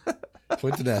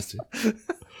 Point to Nasty.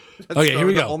 That's Okay, here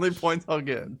we the go. only point I'll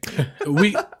get.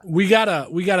 We got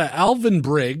a Alvin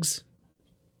Briggs.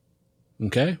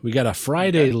 Okay, we got a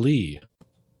Friday Lee.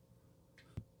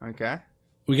 Okay.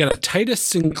 We got a Titus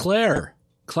Sinclair,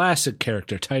 classic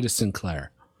character Titus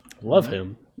Sinclair. Love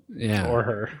him. Yeah, Or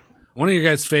her. one of your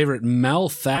guys' favorite, Mel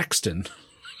Thaxton.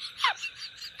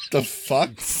 The fuck?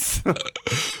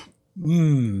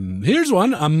 Here's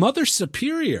one, a Mother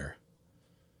Superior.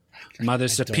 Mother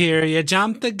Superior,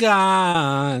 jump the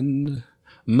gun.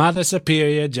 Mother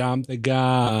Superior, jump the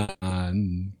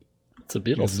gun. It's a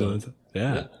Beatles song.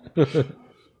 Yeah.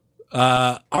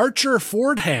 Archer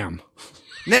Fordham.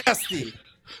 Nasty.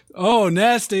 Oh,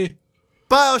 nasty.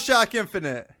 Bioshock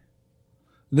Infinite.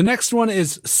 The next one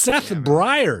is Seth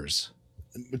Briers.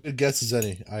 Good guess as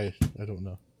any. I don't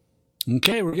know.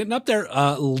 Okay, we're getting up there.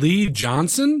 Lee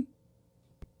Johnson.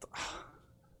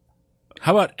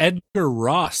 How about Edgar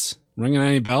Ross? Ringing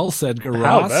any bells, Edgar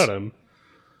How Ross? about him?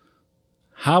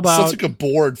 How about Sounds like a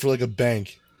board for like a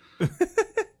bank.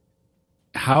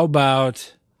 Javier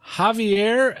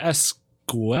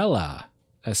Escuela?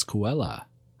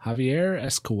 Javier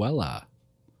Escuela.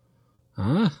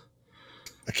 Huh?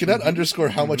 I cannot underscore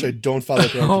how much I don't follow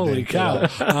Grand Holy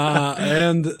Theft cow. Auto.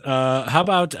 And how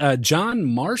about John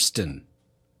Marston?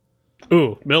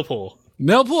 Ooh, Millpool.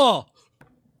 Millpool.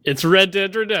 It's Red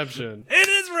Dead Redemption. It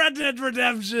is Red Dead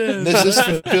Redemption.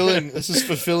 This is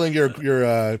fulfilling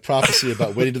your prophecy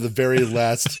about waiting to the very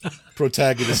last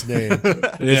protagonist name.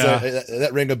 Yeah. That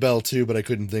rang a bell too, but I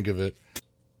couldn't think of it.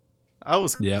 I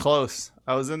was Yep. close.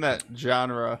 I was in that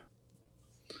genre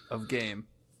of game.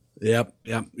 Yep.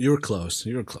 You were close.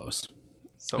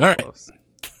 So All right. close.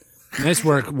 Nice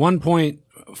work. 1 point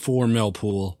for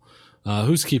Millpool.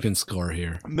 Who's keeping score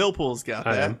here? Millpool's got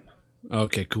I that. am.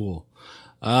 Okay, cool.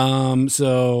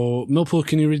 So Millpool,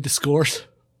 can you read the scores?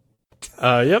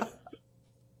 Yep.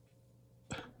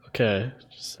 Okay.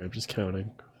 I'm just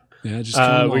counting. Yeah, just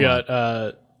count them We all.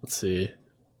 got, let's see.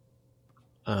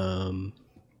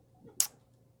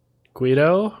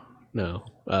 Guido? No.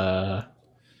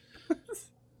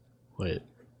 Wait.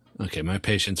 Okay, my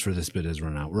patience for this bit has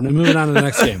run out. We're moving on to the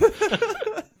next game.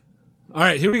 All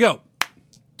right, here we go.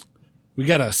 We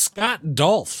got a Scott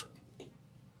Dolph.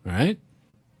 All right.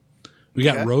 We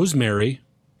got Okay. Rosemary.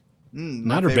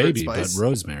 Not her baby, but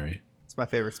Rosemary. It's my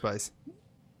favorite spice.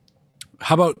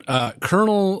 How about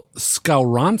Colonel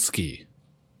Skowronski?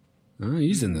 Oh,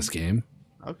 he's in this game.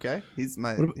 Okay, he's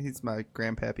my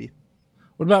grandpappy.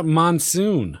 What about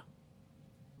Monsoon?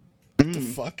 What the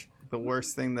fuck? The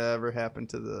worst thing that ever happened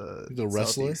to the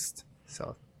wrestler.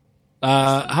 South.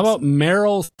 How about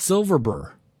Meryl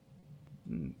Silverburr?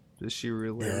 Is she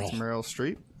related to Meryl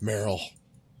Streep? Meryl.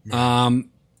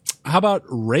 How about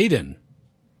Raiden?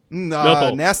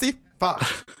 Nasty?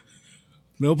 Fuck.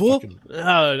 Millpool?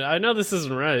 I know this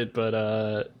isn't right,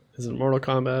 but is it Mortal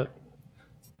Kombat?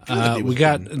 We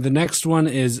got the next one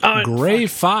is Gray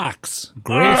Fox.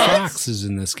 Gray Fox is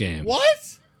in this game.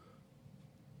 What?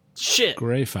 Shit.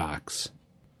 Gray Fox.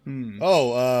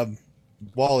 Oh,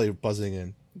 Wally buzzing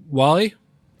in. Wally?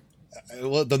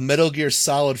 Well, the Metal Gear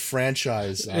Solid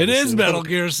franchise. It is Metal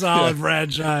Gear Solid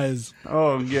franchise.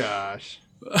 Oh gosh.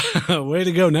 Way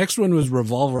to go. Next one was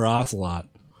Revolver Ocelot.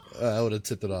 I would have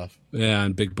tipped it off. Yeah,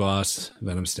 and Big Boss,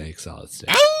 Venom Snake, Solid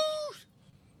Snake.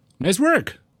 Nice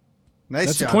work. Nice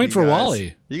That's job, a point you for guys.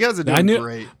 Wally. You guys are doing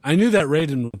great. I knew that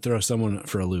Raiden would throw someone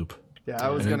for a loop. Yeah, I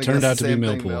was And going it to turned guess out the to be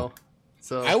same thing, Millpool. Bill.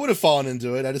 So I would have fallen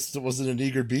into it. I just wasn't an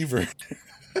eager beaver.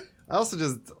 I also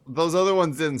those other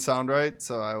ones didn't sound right,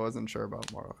 so I wasn't sure about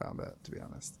Mortal Kombat, to be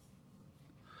honest.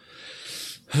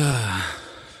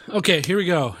 Okay, here we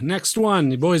go. Next one.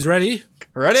 You boys ready?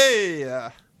 Ready?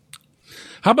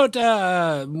 How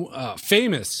about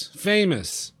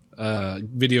famous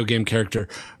video game character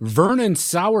Vernon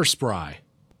Sourspry?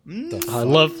 I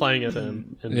love playing with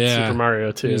him in Super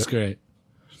Mario 2. He's great.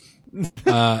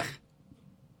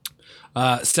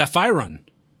 Saphiron.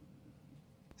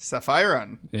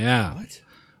 Saphiron. Yeah. What?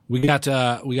 We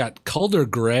got Calder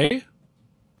Gray.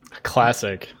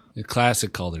 Classic. The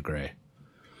classic Calder Gray.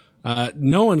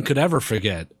 No one could ever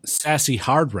forget Sassy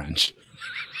Hard Wrench.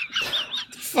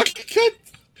 Fucking good.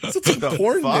 That's a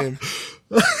porn name.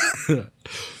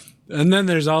 And then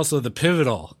there's also the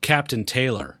pivotal Captain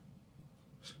Taylor.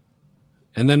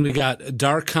 And then we got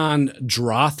Darkon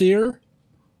Drothier.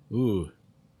 Ooh,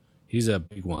 he's a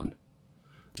big one.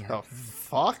 The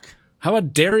fuck? How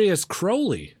about Darius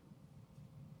Crowley?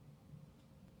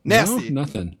 Nasty. No,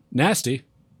 nothing. Nasty.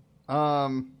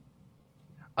 I've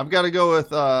got to go with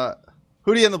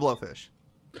Hootie and the Blowfish.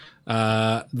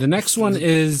 The next one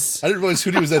is I didn't realize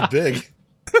Hootie was that big.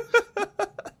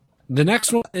 the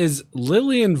next one is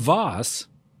Lillian Voss.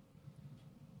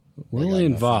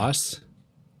 Lillian Voss.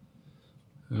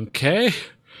 Okay.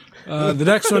 The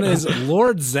next one is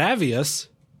Lord Xavius.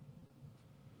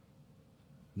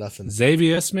 Nothing.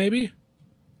 Xavius, maybe?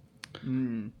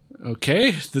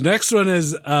 Okay. The next one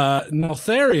is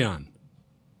Neltharion.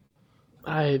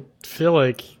 I feel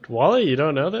like, Wally, you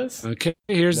don't know this? Okay.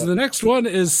 Here's the next one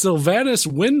is Sylvanus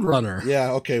Windrunner.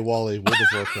 Yeah, okay, Wally, World of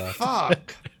Warcraft.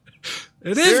 Fuck.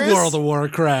 It Serious? is World of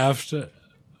Warcraft.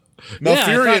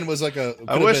 Malfurion was like a.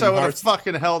 I wish I would have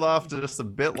fucking held off just a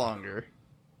bit longer.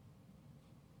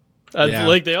 Yeah.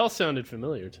 Like, they all sounded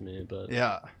familiar to me, but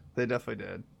Yeah, they definitely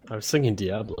did. I was thinking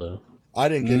Diablo. I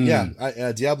didn't get.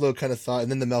 Yeah, Diablo kind of thought, and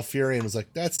then the Malfurion was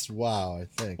like, "That's wow." I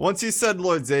think. Once you said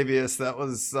Lord Xavius, that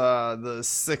was the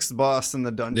sixth boss in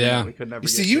the dungeon Yeah. that we could never You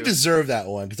get see, you to. deserve that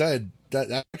one because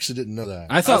I actually didn't know that.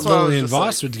 I thought That's why I was Lillian just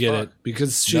Voss like, would get fuck. it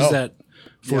because she's No. that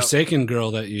Forsaken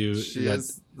girl that you. She that-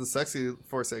 is the sexy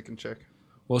Forsaken chick.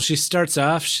 Well, she starts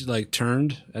off. She like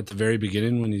turned at the very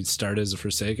beginning when you start as a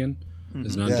Forsaken,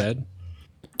 as an Yeah. undead.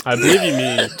 I believe you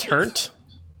mean Turnt?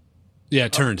 Yeah,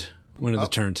 turned. One of the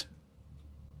turned.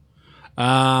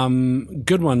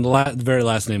 Good one. The very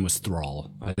last name was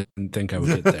Thrall. I didn't think I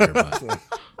would get there, but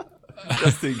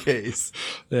Just in case.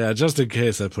 yeah, just in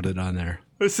case I put it on there.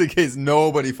 Just in case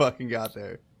nobody fucking got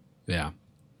there. Yeah.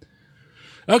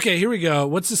 Okay, here we go.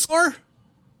 What's the score?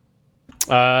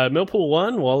 Millpool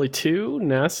 1, Wally 2,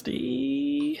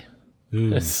 Nasty.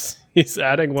 He's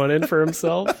adding one in for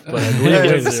himself, but I believe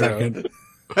Wait he's a 0. second.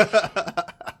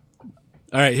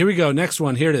 All right, here we go. Next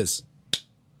one. Here it is.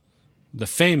 The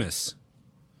famous,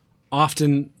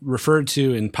 often referred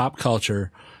to in pop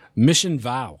culture, Mission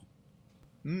Vow.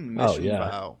 Mission yeah.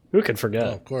 Vow. Who could forget?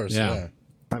 Oh, of course, Yeah. yeah.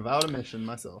 I vowed a mission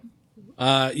myself.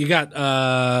 You got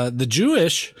the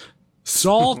Jewish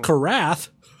Saul Karath.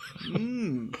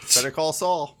 Better call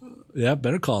Saul. Yeah,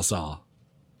 better call Saul.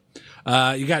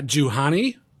 You got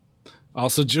Juhani,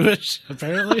 also Jewish,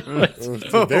 apparently.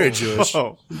 Very Jewish.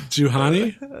 Oh,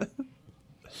 Juhani.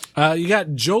 You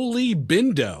got Jolie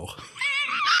Bindo.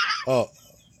 Oh,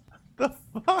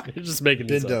 You're just making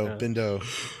these up now. Bindo.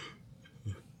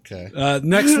 Okay.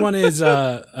 Next one is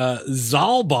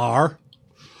Zalbar.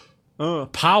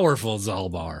 Powerful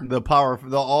Zalbar.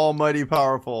 the almighty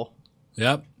powerful.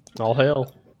 Yep. All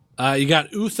hail. You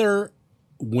got Uther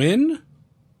Wynn.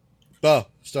 Oh,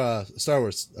 Star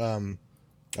Wars.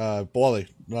 Wally.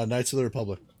 Knights of the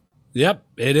Republic. Yep,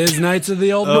 it is Knights of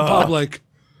the Old Republic.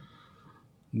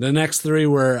 The next three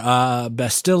were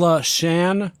Bastilla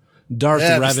Shan, Darth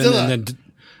Revan, Bastilla.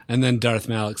 and then Darth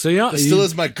Malak. So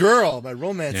Bastilla's my girl, my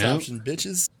romance Yeah. option,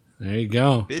 bitches. there you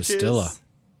go, Bitches. Bastilla.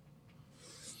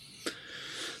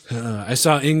 I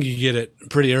saw Ingy get it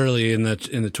pretty early in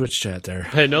the Twitch chat there.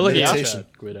 Hey, no looking at Meditation.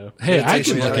 chat, Guido. Hey, I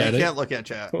Meditation, can look You at it. can't look at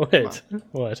chat. Wait,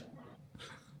 what?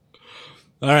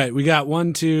 All right, we got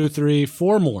 1, 2, 3,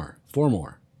 4 more. 4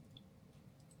 more.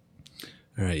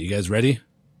 All right, you guys ready?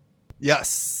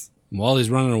 Yes, Wally's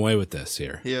running away with this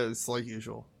here. he is like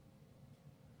usual.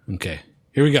 Okay,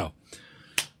 here we go.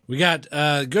 We got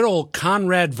good old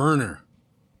Conrad Werner.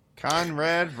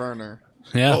 Conrad Werner.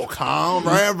 Yeah, Oh,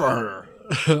 Conrad Werner.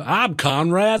 I'm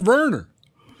Conrad Werner.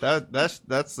 That's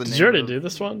the name. Did you already of- do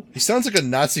this one? He sounds like a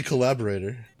Nazi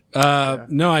collaborator.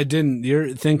 No, I didn't.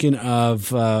 You're thinking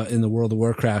of in the World of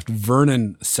Warcraft,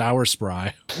 Vernon Sour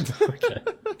Spry.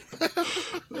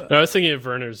 No, I was thinking of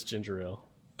Werner's ginger ale.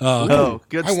 Oh,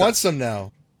 good. I stuff. want some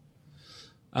now.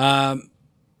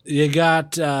 You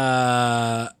got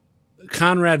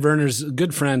Conrad Werner's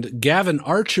good friend, Gavin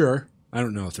Archer. I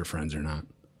don't know if they're friends or not.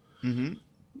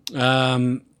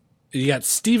 You got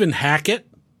Stephen Hackett.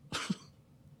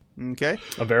 Okay.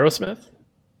 Of Aerosmith?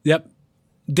 Yep.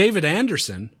 David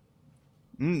Anderson,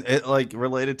 It like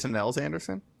related to Nels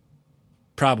Anderson.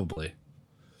 probably.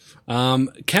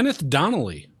 Kenneth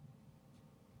Donnelly.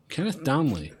 Kenneth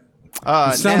Donnelly.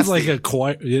 Sounds Nasty. like a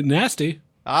quite nasty.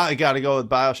 I got to go with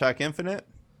BioShock Infinite.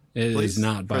 It Please, is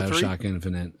not for three? BioShock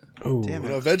Infinite. Damn You it.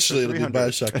 know, eventually it'll be 300.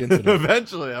 Bioshock Infinite.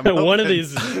 Eventually, I'm One of hoping.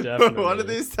 these is definitely. One of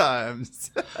these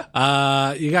times.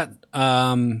 You got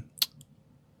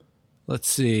let's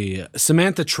see,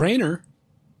 Samantha Trainer,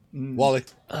 Wally.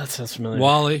 Oh, that sounds familiar.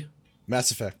 Wally.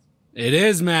 Mass Effect. It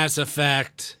is Mass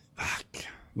Effect.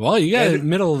 Well, you got it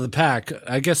middle of the pack.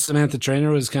 I guess Samantha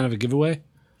Trainer was kind of a giveaway.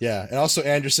 Yeah, and also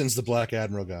Anderson's the Black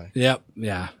Admiral guy. Yep.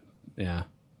 Yeah.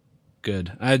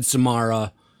 Good. I had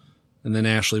Samara, and then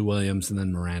Ashley Williams, and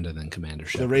then Miranda, then Commander The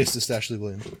Shepard. racist Ashley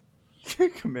Williams.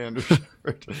 Commander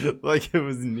Shepard. Like it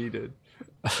was needed.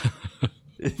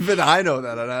 Even I know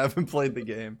that, and I haven't played the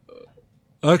game.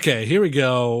 Okay, here we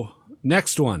go.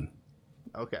 Next one.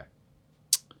 Okay.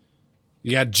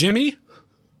 You got Jimmy,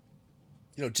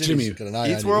 You know, Jimmy's Jimmy. got an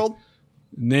eye Eats on you. World.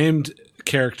 named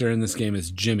character in this game is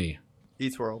Jimmy.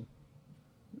 Eats World.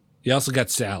 You also got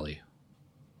Sally.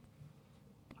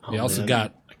 Oh, You also man.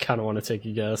 got I kind of want to take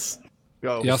a guess.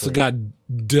 Go. you also got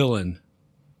Dylan.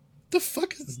 The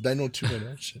fuck is this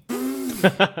 90210 shit?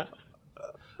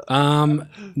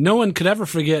 No one could ever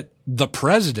forget the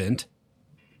president.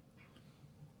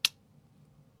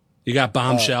 You got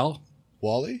Bombshell.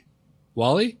 Wally?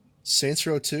 Wally? Saints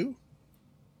Row 2?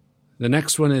 The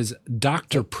next one is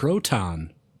Dr.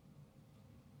 Proton.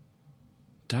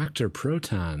 Dr.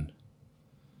 Proton.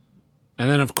 And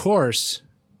then, of course,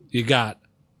 you got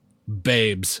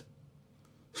Babes.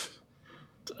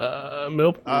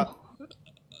 Millpool?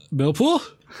 Millpool?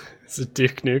 Is it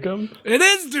Duke Nukem? It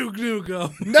is Duke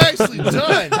Nukem. Nicely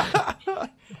done!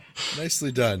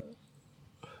 Nicely done.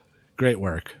 Great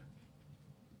work.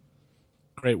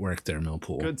 Great work there,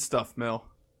 Millpool. Good stuff, Mill.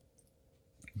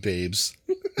 Babes.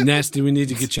 Nasty, we need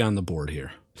to get you on the board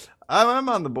here. I'm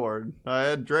on the board. I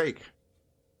had Drake.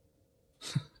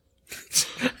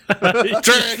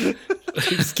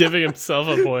 He's giving himself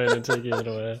a point and taking it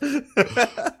away.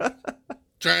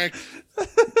 Drink. All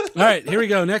right, here we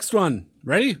go. Next one.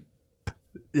 Ready?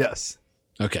 Yes.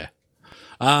 Okay.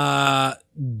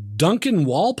 Duncan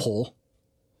Walpole.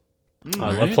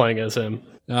 I love playing as him.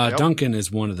 Duncan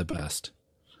is one of the best.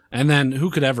 And then who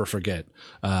could ever forget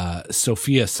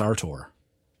Sophia Sartor?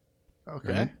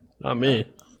 Okay. Not me.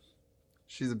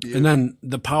 She's a beauty. And then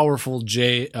the powerful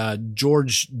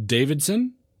George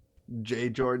Davidson. J.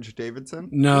 George Davidson.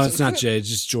 No, it's not Jay. It's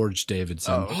just George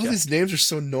Davidson. Oh. All these names are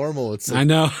so normal. It's I like,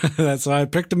 know. That's why I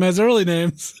picked them as early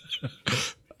names.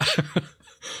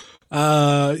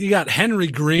 You got Henry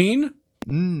Green.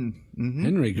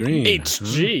 Henry Green.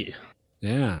 HG.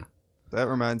 Yeah. That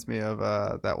reminds me of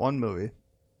that one movie.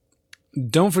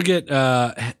 Don't forget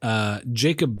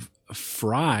Jacob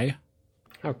Fry.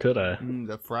 How could I?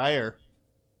 The Friar.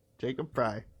 Jacob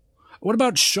Fry. What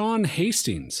about Sean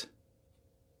Hastings?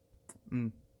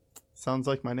 Sounds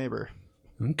like my neighbor.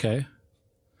 Okay.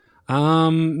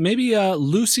 Maybe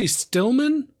Lucy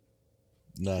Stillman?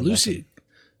 no, Lucy.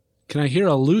 Can I hear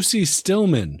a Lucy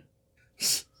Stillman?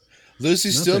 nothing. Lucy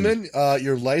Stillman,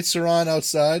 your lights are on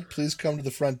outside. Please come to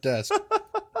the front desk.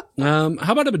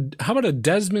 How about a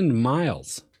Desmond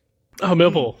Miles? Oh,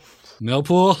 Millpool.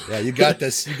 Millpool? Yeah, you got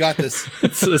this. You got this.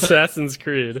 It's Assassin's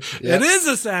Creed. Yep. It is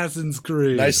Assassin's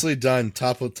Creed. Nicely done.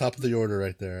 Top of the order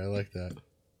right there. I like that.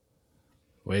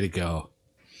 Way to go.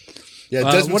 Yeah,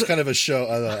 Desmond's kind of a show,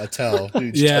 a tell.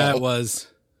 Huge Yeah, tell. it was.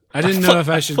 I didn't know if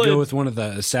I should played- go with one of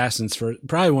the assassins for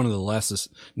probably one of the less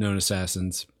known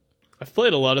assassins. I've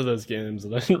played a lot of those games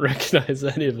and I didn't recognize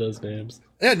any of those names.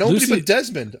 Yeah, nobody Lucy- but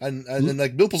Desmond. And then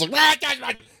like Millpool's like, ah,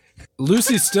 Desmond!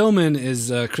 Lucy Stillman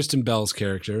is Kristen Bell's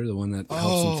character, the one that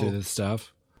helps him through this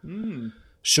stuff.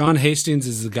 Sean Hastings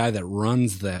is the guy that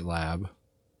runs that lab.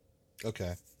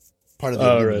 Okay. Part of the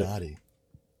Right. Illuminati.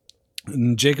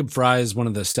 And Jacob Fry is one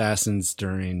of the assassins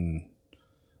during,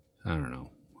 I don't know.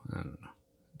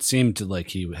 It seemed like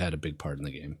he had a big part in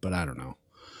the game, but I don't know.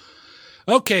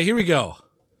 Okay, here we go.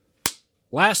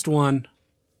 Last one.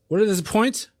 What are the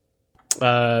points?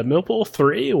 Millpool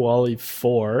 3, Wally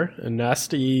 4, and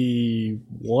Nasty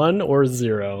 1 or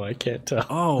 0. I can't tell.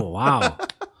 Oh, wow.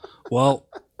 Well,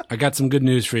 I got some good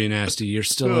news for you, Nasty. You're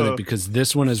still in it because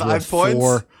this one is 5 worth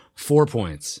points? 4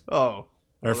 points. Oh.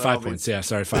 Or well, 5 that'll be- points. Yeah,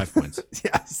 sorry, 5 points.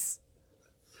 Yes.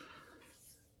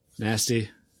 Nasty,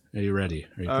 are you ready?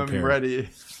 Are you I'm prepared? ready.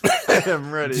 I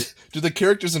am ready. Do the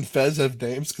characters in Fez have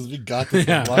names? Because we got this.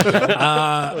 Yeah.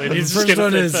 Wait, The he's just first gonna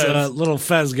one say is Fez. little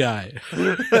Fez guy.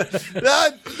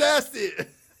 That's nasty.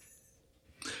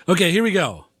 Okay, here we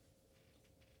go.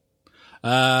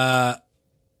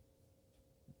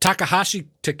 Takahashi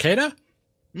Takeda.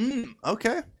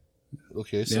 Okay.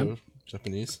 Okay, so Yeah.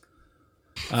 Japanese.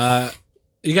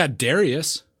 You got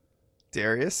Darius.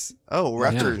 Darius. Oh,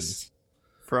 Raptors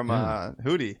from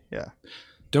Hootie. Yeah.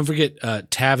 Don't forget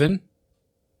Tavin.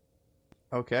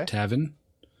 Okay. Tavin.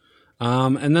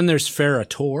 And then there's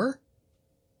Ferrator.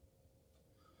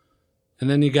 And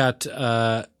then you got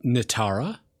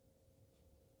Nitara.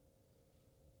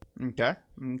 Okay.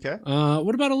 Okay.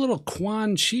 What about a little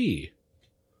Quan Chi?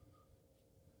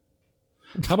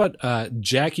 How about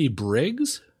Jackie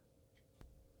Briggs?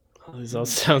 These all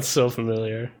sound so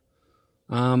familiar.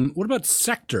 What about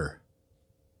Sector?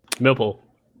 Millpool.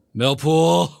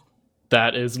 Millpool.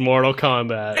 That is Mortal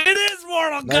Kombat. It is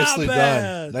Mortal Nicely Kombat.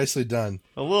 done. Nicely done.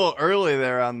 A little early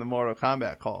there on the Mortal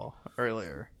Kombat call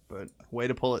earlier, but way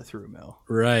to pull it through, Mel.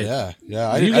 Right. Yeah, yeah.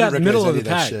 I You didn't got recognize middle of any the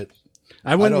that pack. shit.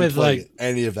 I I went don't with play like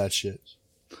any of that shit.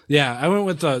 yeah, I went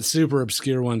with the super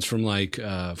obscure ones from like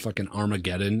fucking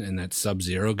Armageddon and that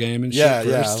Sub-Zero game and shit. Yeah,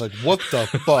 yeah. first. Like what the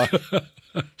fuck?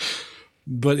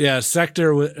 But yeah,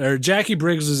 Sector or Jackie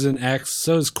Briggs is an X.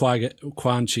 So is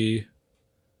Quan Chi.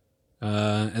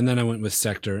 And then I went with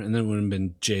Sector, and then it would have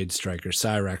been Jade Striker,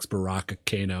 Cyrax, Baraka,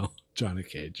 Kano, Johnny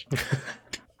Cage.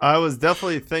 I was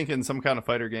definitely thinking some kind of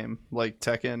fighter game like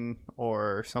Tekken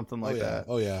or something like yeah. that.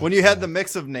 Oh, yeah. When you had the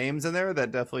mix of names in there,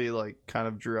 that definitely like kind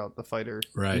of drew out the fighter.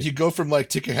 Right. If you go from like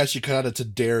Takahashi Kanata to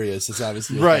Darius, it's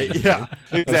obviously a Right. fighting Yeah.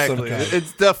 game. Exactly. kind.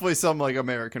 It's definitely some like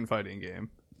American fighting game.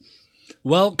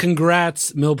 Well,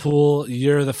 congrats, Millpool.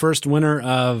 You're the first winner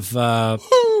of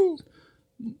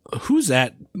who's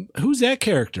that? Who's that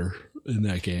character in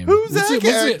that game? Who's that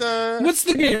character? What's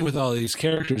the game with all these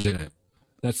characters in it?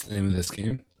 That's the name of this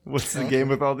game. What's the game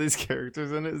with all these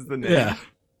characters in it? Is the name? Yeah,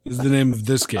 is the name of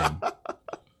this game.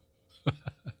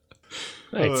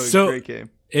 Oh, So- great game.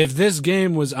 If this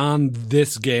game was on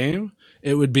this game,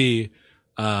 it would be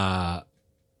Nasty,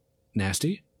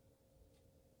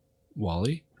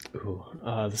 Wally, Ooh,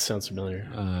 this sounds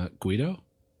familiar. Guido,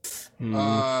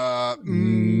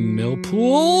 Mm.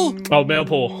 Millpool, Oh,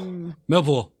 Millpool.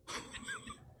 Millpool.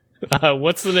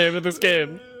 What's the name of this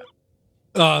game?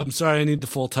 I'm sorry, I need the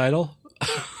full title.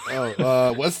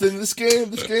 What's in this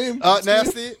game?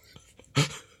 Nasty.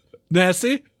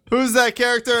 Nasty. Who's that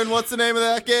character and what's the name of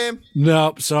that game?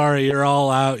 Nope, sorry, you're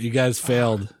all out. You guys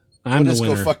failed. I'm the Just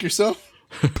winner. go fuck yourself.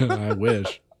 I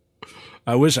wish.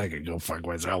 I wish I could go fuck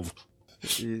myself.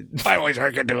 I wish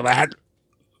I could do that.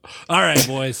 All right,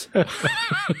 boys.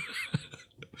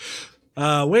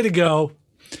 Way to go.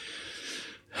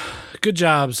 Good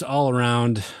jobs all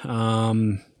around.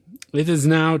 It is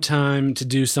now time to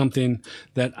do something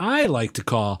that I like to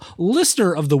call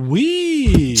Listener of the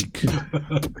Week.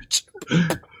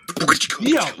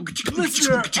 Yo,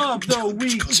 Listener of the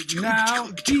Week now.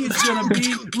 He's going to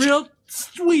be real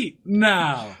sweet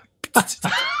now.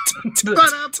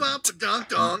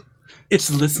 It's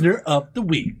Listener of the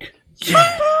Week.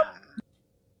 Yeah.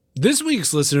 This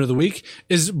week's Listener of the Week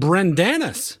is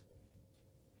Brendanis.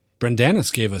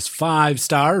 Brendanis gave us 5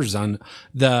 stars on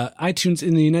the iTunes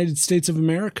in the United States of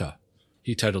America.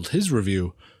 He titled his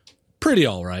review, Pretty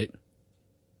All Right.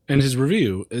 And his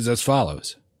review is as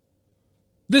follows.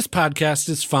 This podcast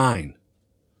is fine.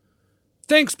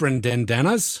 Thanks, Brendan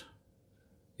Dennis.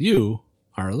 You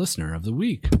are a listener of the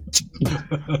week.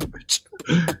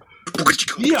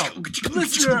 Yo,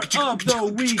 listener of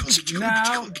the week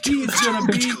now. He's gonna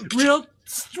be real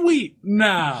sweet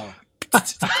now.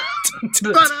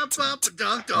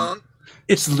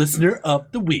 It's listener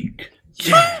of the week.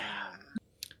 Yeah.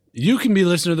 You can be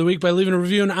listener of the week by leaving a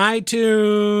review on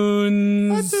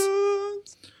iTunes.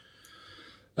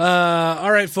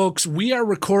 All right, folks, we are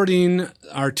recording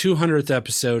our 200th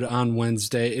episode on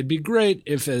Wednesday. It'd be great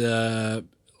if a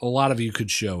lot of you could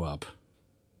show up.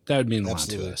 That would mean a lot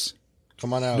to us.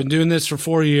 Come on out. Been doing this for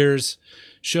 4 years.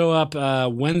 Show up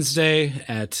Wednesday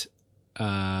at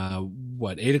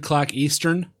 8 o'clock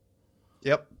Eastern.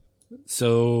 Yep.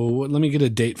 So let me get a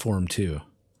date for him too.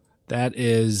 That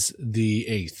is the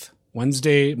 8th,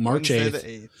 Wednesday, March 8th.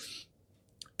 Wednesday the 8th.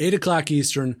 8 o'clock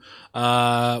Eastern.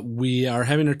 We are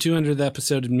having our 200th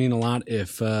episode. It'd mean a lot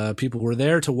if people were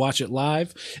there to watch it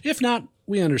live. If not,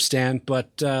 we understand.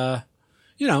 But,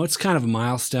 it's kind of a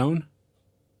milestone.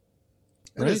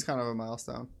 It is kind of a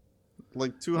milestone.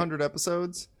 Like 200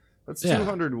 episodes. That's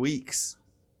 200 weeks.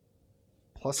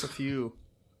 Plus a few.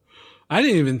 I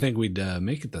didn't even think we'd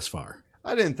make it this far.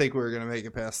 I didn't think we were going to make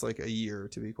it past like a year,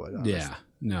 to be quite honest. Yeah,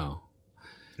 no.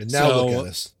 And now look at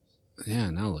us.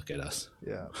 Yeah, now look at us.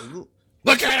 Yeah.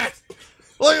 Look at it!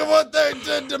 Look at what they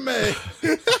did to me.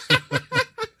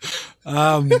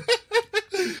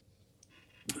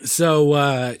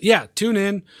 Tune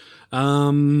in.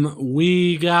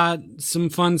 We got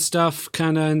some fun stuff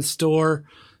kind of in store.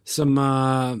 Some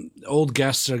old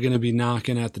guests are going to be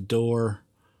knocking at the door.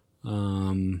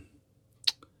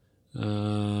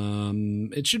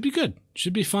 It should be good.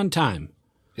 Should be a fun time.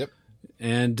 Yep.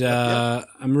 And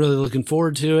I'm really looking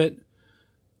forward to it.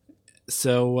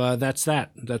 So that's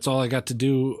that. That's all I got to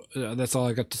do. That's all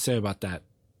I got to say about that.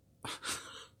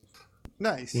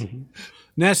 Nice. Mm-hmm.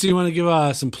 Nasty, you want to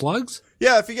give some plugs?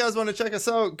 Yeah, if you guys want to check us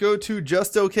out, go to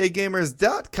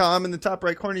justokgamers.com. In the top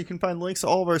right corner, you can find links to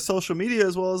all of our social media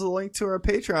as well as a link to our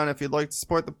Patreon. If you'd like to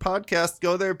support the podcast,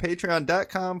 go there,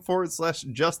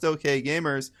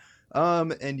 patreon.com/justokgamers.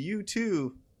 And you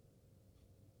too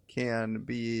can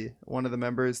be one of the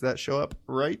members that show up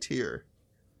right here.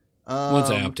 Once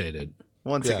I update it.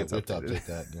 Once yeah, it gets we have to updated. update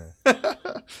that,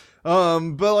 yeah.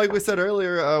 But like we said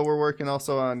earlier, we're working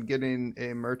also on getting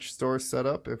a merch store set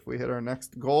up if we hit our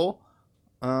next goal.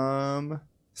 So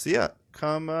yeah,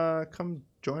 come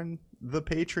join the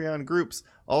Patreon groups.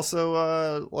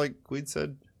 Also, like we'd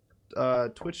said,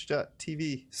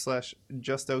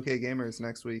 twitch.tv/justokgamers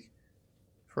next week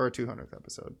for our 200th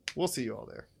episode. We'll see you all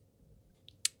there.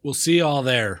 We'll see you all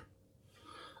there.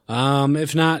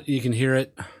 If not, you can hear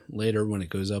it later when it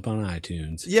goes up on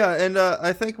iTunes. Yeah, and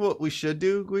I think what we should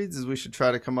do, Guides, is we should try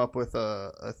to come up with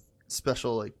a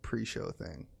special like pre-show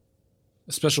thing.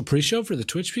 A special pre-show for the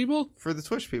Twitch people? For the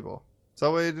Twitch people. So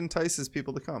that way it entices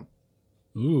people to come.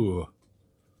 Ooh. All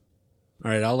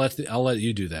right, I'll let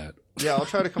you do that. Yeah, I'll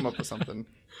try to come up with something.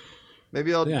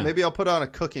 Maybe I'll put on a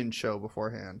cooking show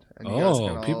beforehand. And you guys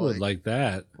can all, people would like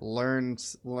that. Learn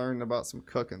about some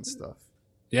cooking stuff.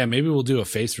 Yeah, maybe we'll do a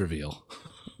face reveal.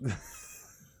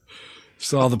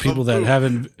 So all the people that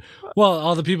haven't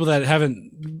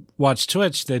watched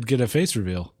Twitch, they'd get a face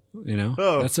reveal. You know,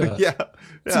 that's a big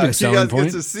selling so you guys point.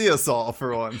 get to see us all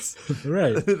for once,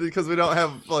 Right? Because we don't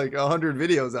have like 100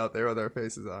 videos out there with our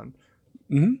faces on.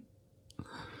 Mm-hmm.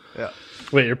 Yeah.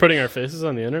 Wait, you're putting our faces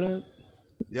on the internet?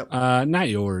 Yep. Not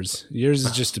yours. Yours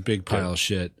is just a big pile of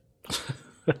shit.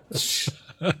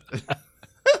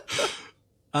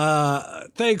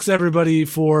 Thanks everybody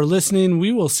for listening.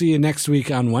 We will see you next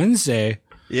week on Wednesday.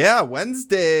 Yeah,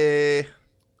 Wednesday.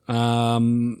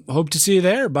 Hope to see you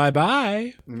there.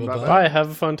 Bye-bye. Bye-bye. Bye.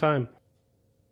 Have a fun time.